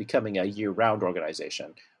process of becoming a year-round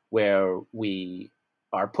organization where we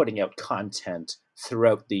are putting out content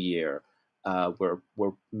throughout the year.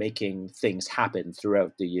 We're making things happen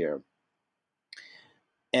throughout the year.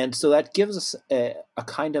 And so that gives us a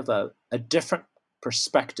kind of a different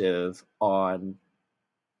perspective on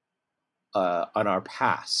our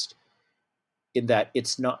past, in that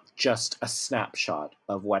it's not just a snapshot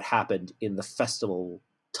of what happened in the festival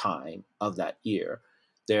time of that year.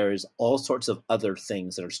 there's all sorts of other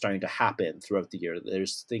things that are starting to happen throughout the year.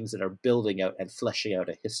 There's things that are building out and fleshing out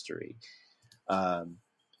a history.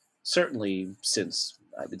 Certainly since,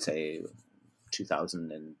 I would say,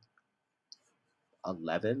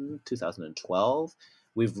 2011, 2012,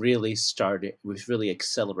 we've really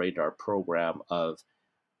accelerated our program of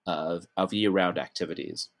year-round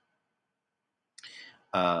activities.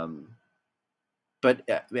 But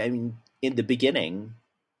I mean, in the beginning,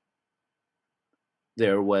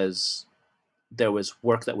 there was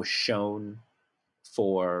work that was shown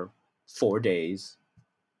for 4 days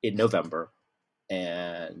in November,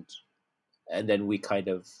 and then we kind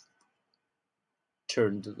of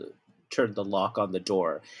turned the lock on the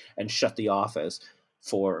door and shut the office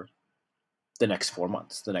for the next 4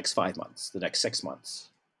 months, the next 5 months, the next 6 months.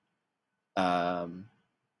 And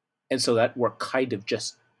so that work kind of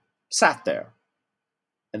just sat there,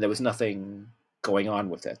 and there was nothing going on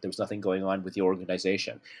with it. There was nothing going on with the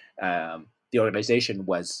organization. The organization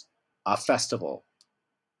was a festival.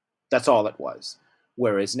 That's all it was.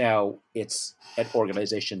 Whereas now it's an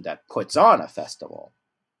organization that puts on a festival.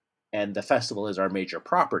 And the festival is our major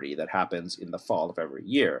property that happens in the fall of every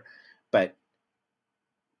year. But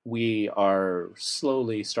we are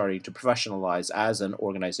slowly starting to professionalize as an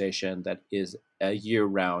organization that is a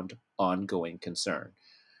year-round ongoing concern.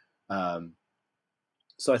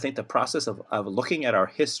 So I think the process of looking at our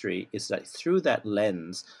history is that through that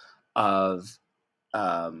lens of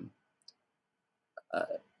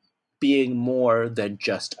being more than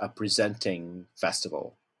just a presenting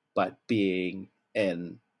festival, but being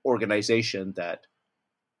an organization that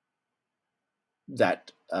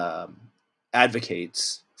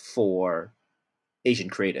advocates for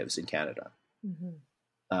Asian creatives in Canada.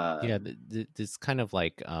 This kind of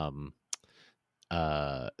like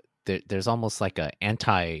there's almost like a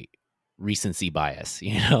anti-recency bias,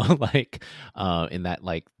 like in that,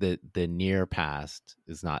 like the near past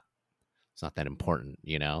is not, it's not that important,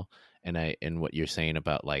 and what you're saying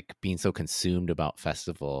about like being so consumed about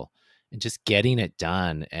festival and just getting it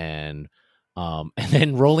done, and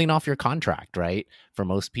then rolling off your contract, right? For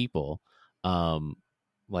most people, for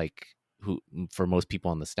most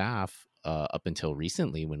people on the staff, up until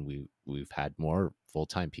recently when we've had more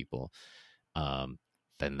full-time people,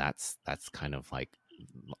 then that's kind of like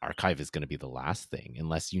archive is going to be the last thing,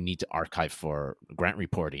 unless you need to archive for grant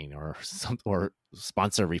reporting or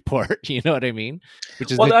sponsor report. You know what I mean?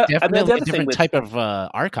 Which is definitely a different type of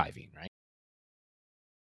archiving, right?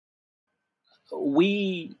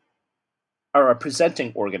 We are a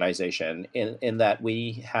presenting organization in that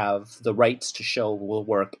we have the rights to show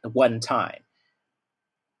work at one time.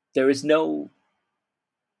 There is no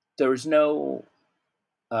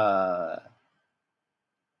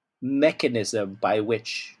mechanism by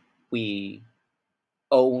which we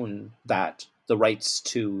own the rights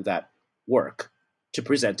to that work to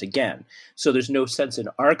present again. So there's no sense in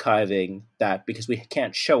archiving that, because we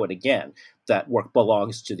can't show it again. That work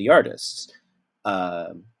belongs to the artists,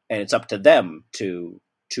 and it's up to them to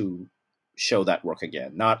show that work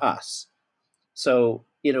again, not us. So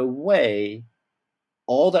in a way,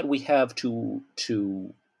 all that we have to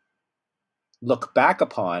look back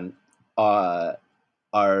upon are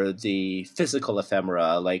the physical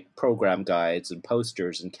ephemera, like program guides and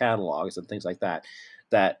posters and catalogs and things like that,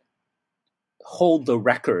 that hold the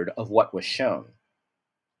record of what was shown.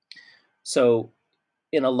 So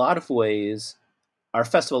in a lot of ways, our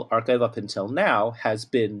festival archive up until now has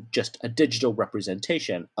been just a digital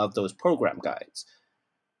representation of those program guides.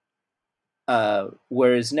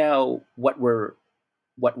 Whereas now what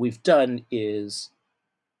we've done is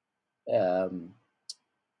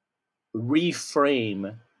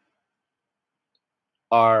reframe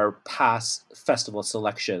our past festival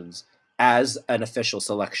selections as an official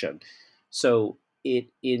selection. So it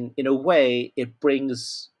in a way it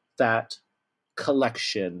brings that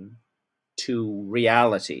collection to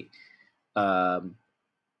reality, in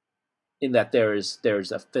that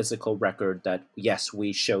there's a physical record that, yes,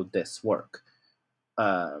 we showed this work,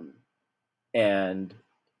 and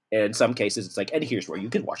in some cases it's like, and here's where you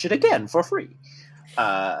can watch it again for free.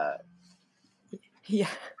 Yeah.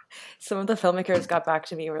 Some of the filmmakers got back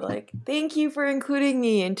to me, were like, thank you for including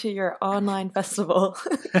me into your online festival.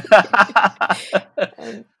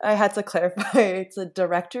 And I had to clarify, it's a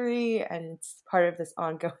directory and it's part of this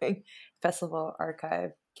ongoing festival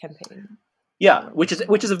archive campaign. Yeah, which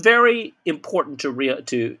is a very important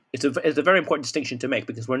it's a very important distinction to make,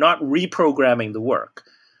 because we're not reprogramming the work.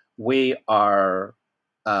 We are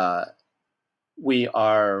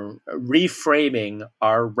reframing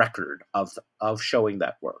our record of showing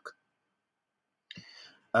that work,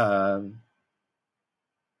 and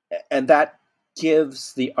that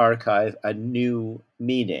gives the archive a new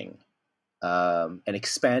meaning, an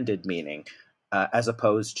expanded meaning, as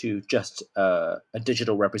opposed to just a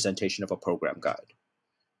digital representation of a program guide.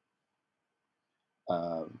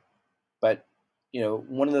 But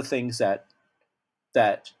one of the things that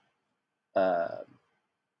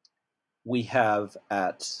we have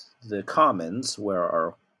at the Commons,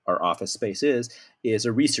 where our office space is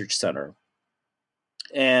a research center,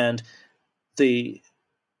 and the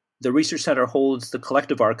research center holds the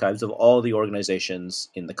collective archives of all the organizations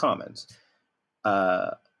in the Commons.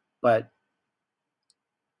 But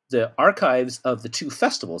the archives of the two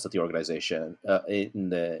festivals at the organization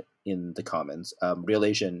in the Commons, Real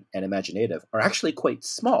Asian and Imaginative, are actually quite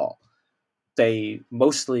small. They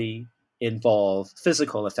mostly involve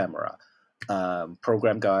physical ephemera,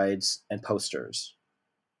 program guides, and posters.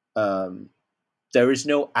 There is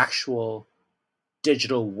no actual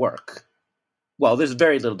digital work. Well, there's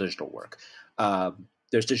very little digital work.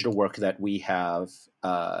 There's digital work that we have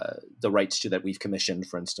the rights to, that we've commissioned,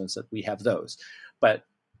 for instance, that we have those. But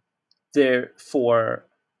for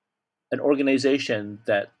an organization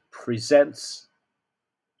that presents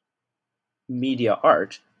media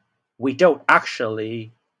art, we don't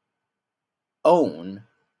actually own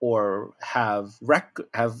or have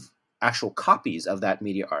actual copies of that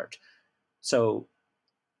media art. So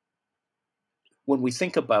when we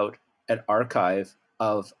think about an archive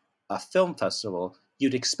of a film festival,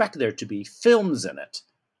 you'd expect there to be films in it.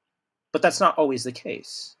 But that's not always the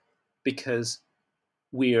case, because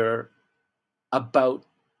we're about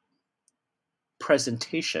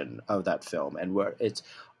presentation of that film, and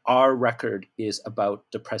our record is about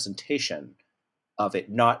the presentation of it,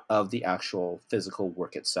 not of the actual physical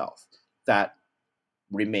work itself. That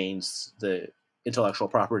remains the intellectual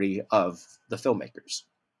property of the filmmakers.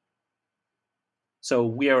 So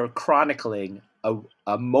we are chronicling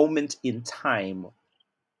a moment in time,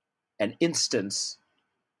 an instance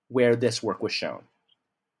where this work was shown.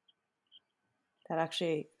 That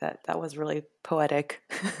actually, that was really poetic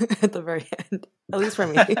at the very end, at least for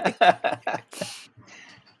me.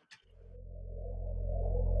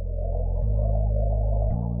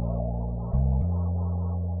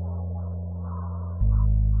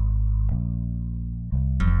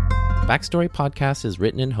 Backstory Podcast is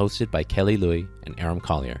written and hosted by Kelly Lui and Aram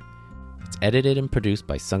Collier. It's edited and produced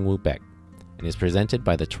by Sungwoo Baek and is presented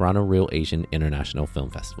by the Toronto Real Asian International Film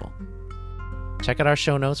Festival. Check out our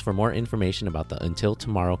show notes for more information about the Until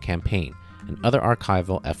Tomorrow campaign and other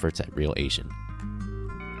archival efforts at Real Asian.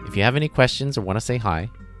 If you have any questions or want to say hi,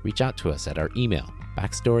 reach out to us at our email,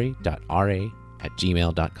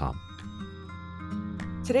 backstory.ra@gmail.com.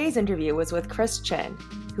 Today's interview was with Chris Chen,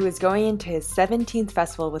 who is going into his 17th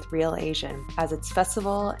festival with Real Asian as its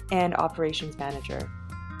festival and operations manager.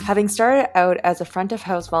 Having started out as a front of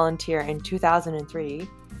house volunteer in 2003,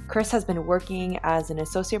 Chris has been working as an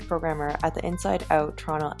associate programmer at the Inside Out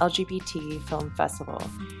Toronto LGBT Film Festival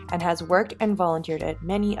and has worked and volunteered at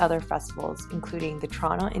many other festivals, including the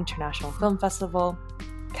Toronto International Film Festival,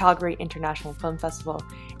 Calgary International Film Festival,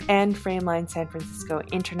 and Frameline San Francisco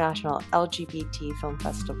International LGBT Film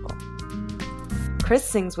Festival. Chris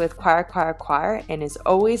sings with Choir Choir Choir and is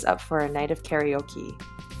always up for a night of karaoke.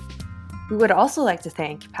 We would also like to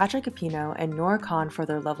thank Patrick Apino and Nora Khan for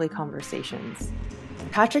their lovely conversations.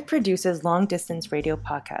 Patrick produces Long Distance Radio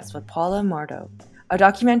Podcast with Paula Mordo, a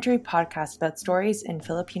documentary podcast about stories in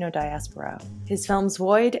Filipino diaspora. His films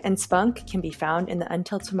Void and Spunk can be found in the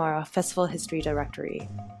Until Tomorrow Festival History Directory.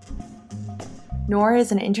 Nora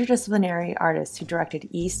is an interdisciplinary artist who directed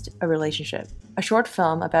East, A Relationship, a short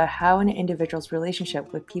film about how an individual's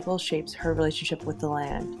relationship with people shapes her relationship with the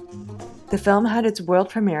land. The film had its world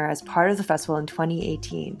premiere as part of the festival in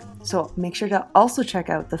 2018, so make sure to also check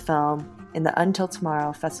out the film in the Until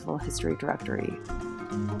Tomorrow Festival History Directory.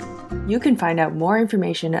 You can find out more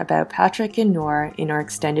information about Patrick and Nora in our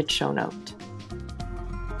extended show note.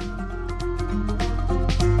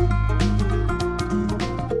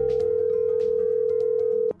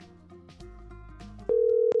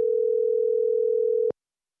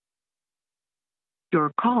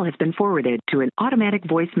 Your call has been forwarded to an automatic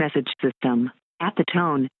voice message system. At the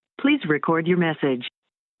tone, please record your message.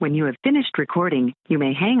 When you have finished recording, you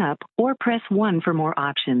may hang up or press 1 for more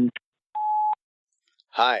options.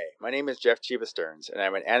 Hi, my name is Jeff Chiba Stearns, and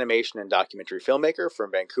I'm an animation and documentary filmmaker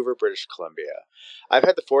from Vancouver, British Columbia. I've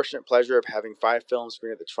had the fortunate pleasure of having 5 films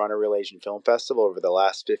screened at the Toronto Real Asian Film Festival over the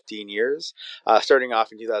last 15 years, starting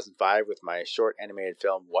off in 2005 with my short animated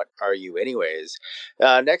film, What Are You Anyways?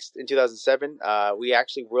 Next, in 2007, we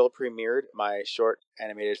actually world premiered my short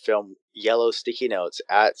animated film Yellow Sticky Notes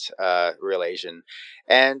at Real Asian.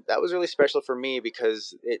 And that was really special for me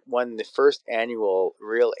because it won the first annual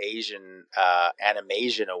Real Asian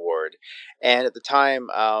Animation Award. And at the time,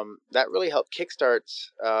 that really helped kickstart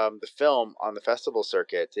the film on the festival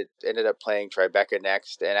circuit. It ended up playing Tribeca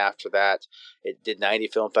next, and after that, it did 90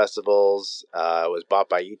 film festivals, was bought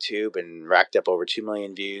by YouTube, and racked up over 2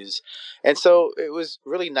 million views. And so it was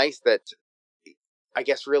really nice that I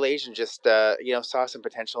guess Real Asian just saw some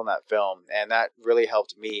potential in that film, and that really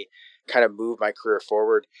helped me kind of move my career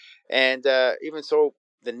forward. And even so,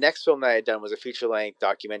 the next film that I had done was a feature-length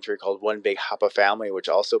documentary called One Big Hapa Family, which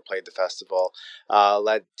also played the festival,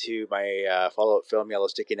 led to my follow-up film Yellow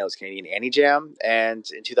Sticky Notes Canadian Annie Jam. And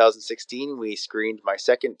in 2016, we screened my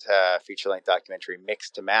second feature-length documentary, Mix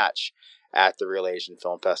to Match, at the Real Asian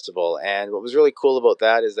Film Festival. And what was really cool about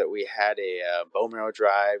that is that we had a bone marrow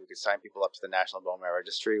drive. We could sign people up to the National Bone Marrow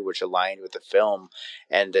Registry, which aligned with the film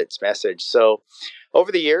and its message. So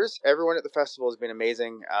over the years, everyone at the festival has been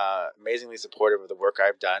amazing, amazingly supportive of the work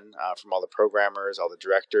I've done, from all the programmers, all the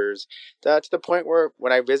directors, to the point where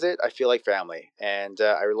when I visit, I feel like family. And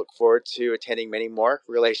I look forward to attending many more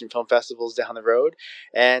Real Asian Film Festivals down the road,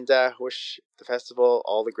 and wish the festival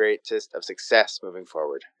all the greatest of success moving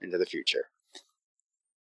forward into the future.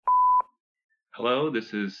 Hello,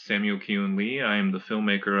 this is Samuel Kyun Lee. I am the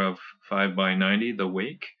filmmaker of 5x90, The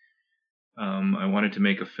Wake. I wanted to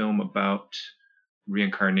make a film about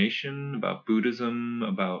reincarnation, about Buddhism,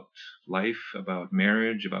 about life, about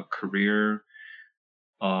marriage, about career,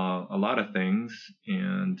 a lot of things.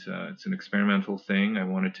 And it's an experimental thing. I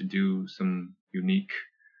wanted to do some unique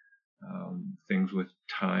things with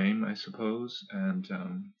time, I suppose. And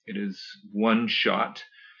it is one shot.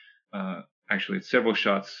 Actually, it's several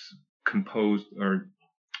shots composed, or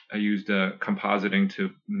I used compositing to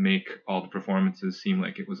make all the performances seem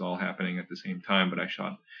like it was all happening at the same time, but I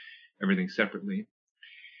shot everything separately.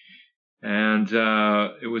 And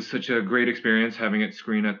it was such a great experience having it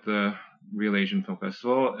screen at the Real Asian Film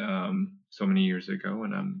Festival so many years ago,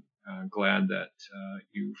 and I'm glad that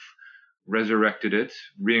you've resurrected it,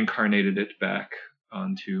 reincarnated it back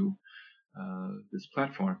onto this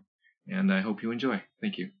platform. And I hope you enjoy.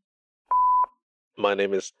 Thank you. My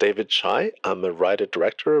name is David Chai. I'm a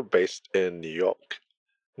writer-director based in New York.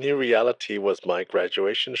 New Reality was my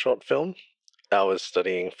graduation short film. I was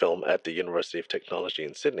studying film at the University of Technology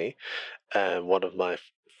in Sydney, and one of my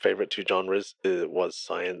favorite two genres was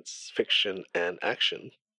science fiction and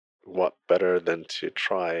action. What better than to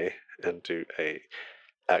try and do a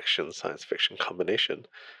action science fiction combination?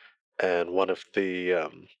 And one of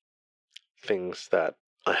the things that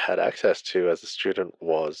I had access to as a student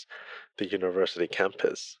was the university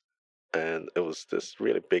campus, and it was this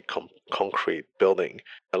really big concrete building.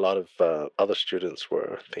 A lot of other students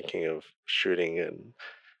were thinking of shooting in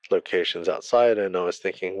locations outside, and I was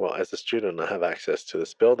thinking, well, as a student, I have access to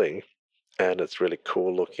this building, and it's really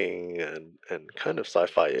cool looking and kind of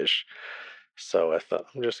sci-fi-ish. So I thought,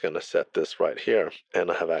 I'm just going to set this right here,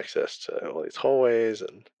 and I have access to all these hallways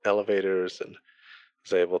and elevators, and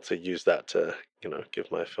was able to use that to,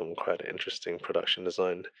 give my film quite an interesting production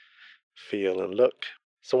design feel and look.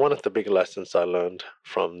 So one of the big lessons I learned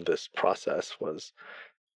from this process was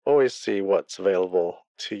always see what's available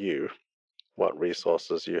to you, what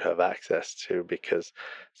resources you have access to, because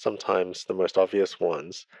sometimes the most obvious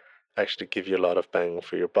ones actually give you a lot of bang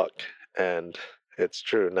for your buck. And it's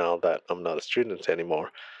true now that I'm not a student anymore.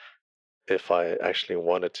 If I actually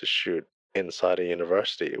wanted to shoot inside a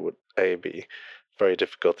university, it would be very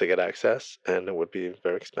difficult to get access, and it would be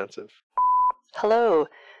very expensive. Hello,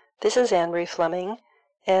 this is Anne-Marie Fleming,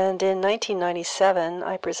 and in 1997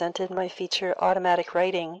 I presented my feature Automatic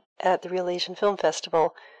Writing at the Real Asian Film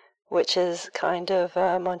Festival, which is kind of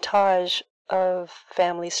a montage of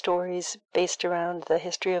family stories based around the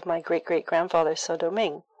history of my great-great-grandfather, So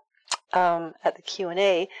Do-ming. At the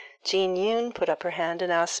Q&A, Jean Yoon put up her hand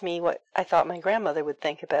and asked me what I thought my grandmother would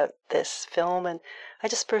think about this film, and I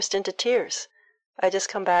just burst into tears. I just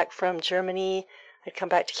come back from Germany. I'd come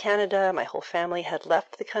back to Canada. My whole family had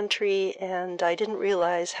left the country, and I didn't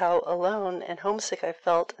realize how alone and homesick I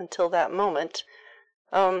felt until that moment.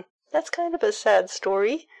 That's kind of a sad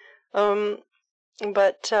story.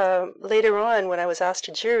 But later on, when I was asked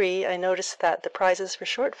to jury, I noticed that the prizes for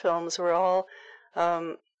short films were all,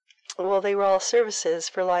 they were all services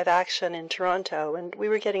for live action in Toronto, and we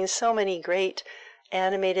were getting so many great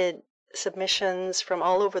animated submissions from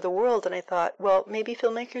all over the world, and I thought, well, maybe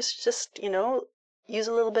filmmakers just, use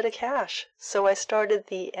a little bit of cash. So I started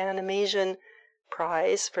the Animasian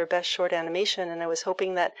prize for Best Short Animation, and I was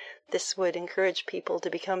hoping that this would encourage people to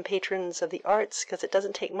become patrons of the arts, because it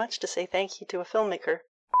doesn't take much to say thank you to a filmmaker.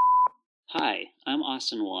 Hi, I'm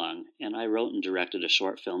Austin Wong, and I wrote and directed a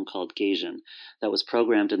short film called Gaijin that was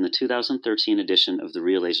programmed in the 2013 edition of the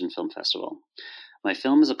Real Asian Film Festival. My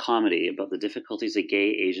film is a comedy about the difficulties a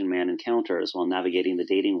gay Asian man encounters while navigating the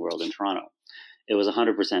dating world in Toronto. It was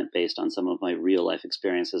 100% based on some of my real-life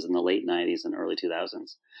experiences in the late 90s and early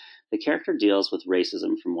 2000s. The character deals with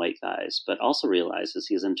racism from white guys, but also realizes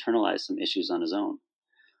he has internalized some issues on his own.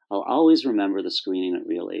 I'll always remember the screening at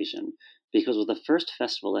Real Asian, because it was the first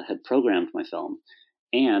festival that had programmed my film,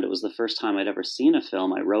 and it was the first time I'd ever seen a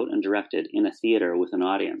film I wrote and directed in a theater with an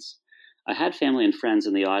audience. I had family and friends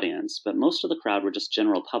in the audience, but most of the crowd were just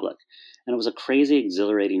general public, and it was a crazy,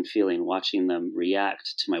 exhilarating feeling watching them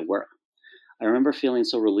react to my work. I remember feeling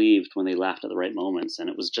so relieved when they laughed at the right moments, and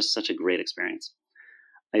it was just such a great experience.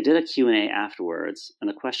 I did a Q&A afterwards, and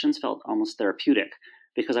the questions felt almost therapeutic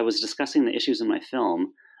because I was discussing the issues in my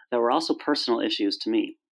film that were also personal issues to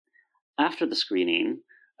me. After the screening,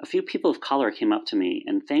 a few people of color came up to me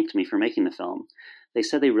and thanked me for making the film. They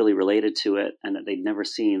said they really related to it and that they'd never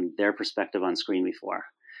seen their perspective on screen before.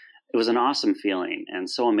 It was an awesome feeling and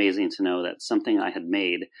so amazing to know that something I had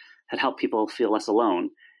made had helped people feel less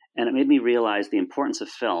alone. And it made me realize the importance of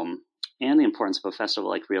film and the importance of a festival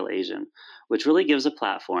like Real Asian, which really gives a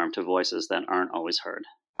platform to voices that aren't always heard.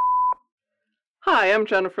 Hi, I'm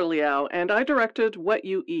Jennifer Liao, and I directed What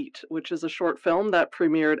You Eat, which is a short film that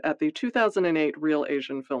premiered at the 2008 Real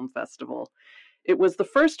Asian Film Festival. It was the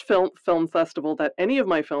first film festival that any of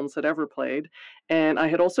my films had ever played, and I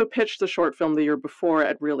had also pitched the short film the year before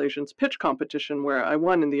at Real Asian's pitch competition, where I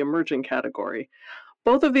won in the emerging category.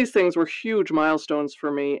 Both of these things were huge milestones for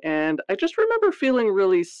me, and I just remember feeling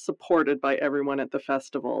really supported by everyone at the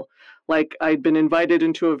festival. Like I'd been invited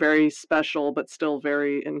into a very special but still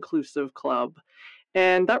very inclusive club.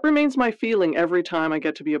 And that remains my feeling every time I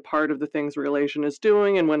get to be a part of the things Real Asian is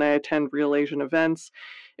doing, and when I attend Real Asian events.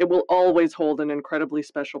 It will always hold an incredibly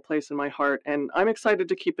special place in my heart, and I'm excited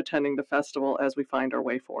to keep attending the festival as we find our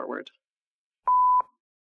way forward.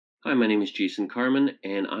 Hi, my name is Jason Carmen,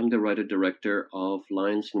 and I'm the writer-director of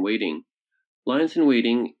Lions in Waiting. Lions in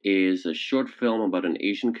Waiting is a short film about an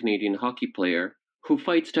Asian-Canadian hockey player who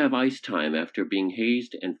fights to have ice time after being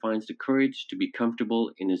hazed and finds the courage to be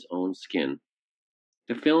comfortable in his own skin.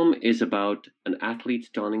 The film is about an athlete's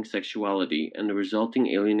dawning sexuality and the resulting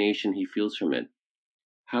alienation he feels from it.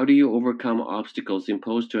 How do you overcome obstacles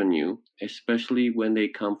imposed on you, especially when they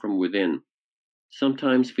come from within?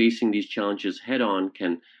 Sometimes facing these challenges head-on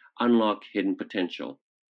can unlock hidden potential.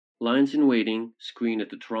 Lions in Waiting screened at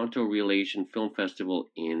the Toronto Real Asian Film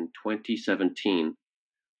Festival in 2017.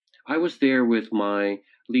 I was there with my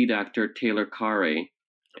lead actor Taylor Carey,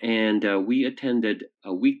 and we attended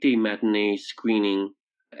a weekday matinee screening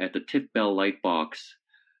at the Tiff Bell Lightbox.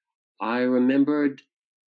 I remembered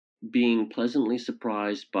being pleasantly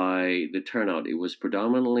surprised by the turnout. It was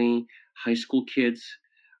predominantly high school kids.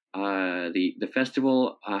 The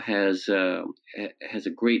festival has a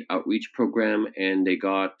great outreach program, and they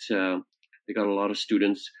got a lot of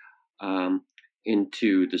students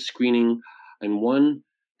into the screening. And one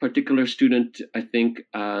particular student, I think,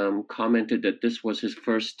 commented that this was his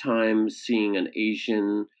first time seeing an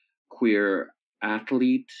Asian queer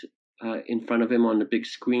athlete in front of him on the big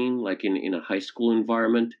screen, like in a high school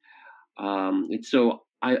environment. And so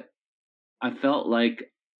I felt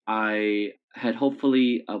like I had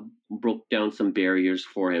hopefully broke down some barriers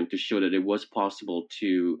for him to show that it was possible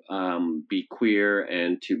to be queer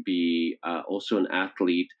and to be also an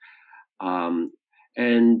athlete,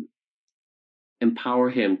 and empower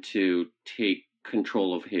him to take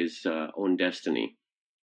control of his own destiny.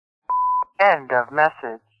 End of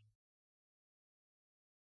message.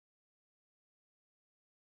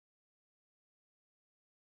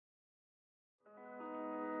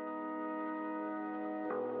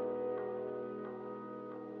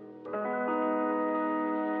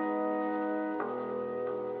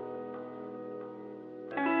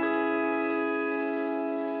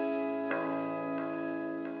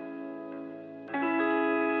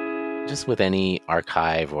 Just with any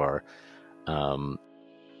archive or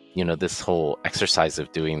this whole exercise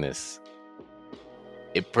of doing this,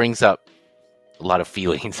 it brings up a lot of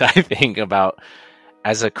feelings, I think, about,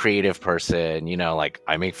 as a creative person, like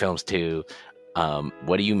I make films too.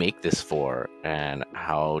 What do you make this for, and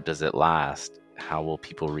how does it last? How will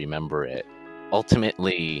people remember it?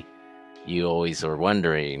 Ultimately, you always are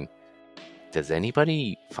wondering, does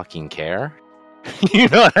anybody fucking care? You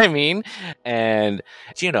know what I mean? And,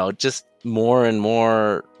 just more and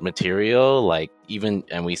more material, like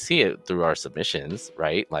and we see it through our submissions,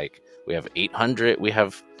 right? Like we have 800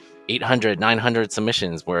 900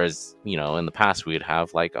 submissions, whereas, in the past we'd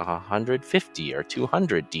have like 150 or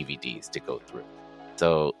 200 DVDs to go through.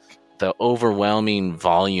 So the overwhelming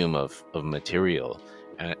volume of material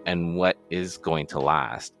and what is going to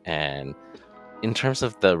last. And in terms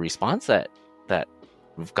of the response that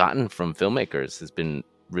we've gotten from filmmakers has been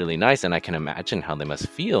really nice, and I can imagine how they must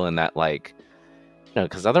feel, and that, like,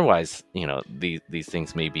 because otherwise, these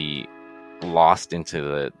things may be lost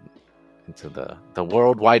into the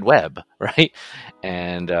World Wide Web, right?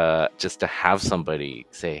 And just to have somebody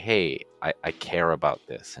say, "Hey, I care about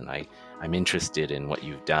this, and I'm interested in what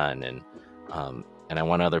you've done, and I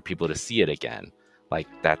want other people to see it again." Like,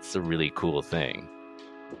 that's a really cool thing.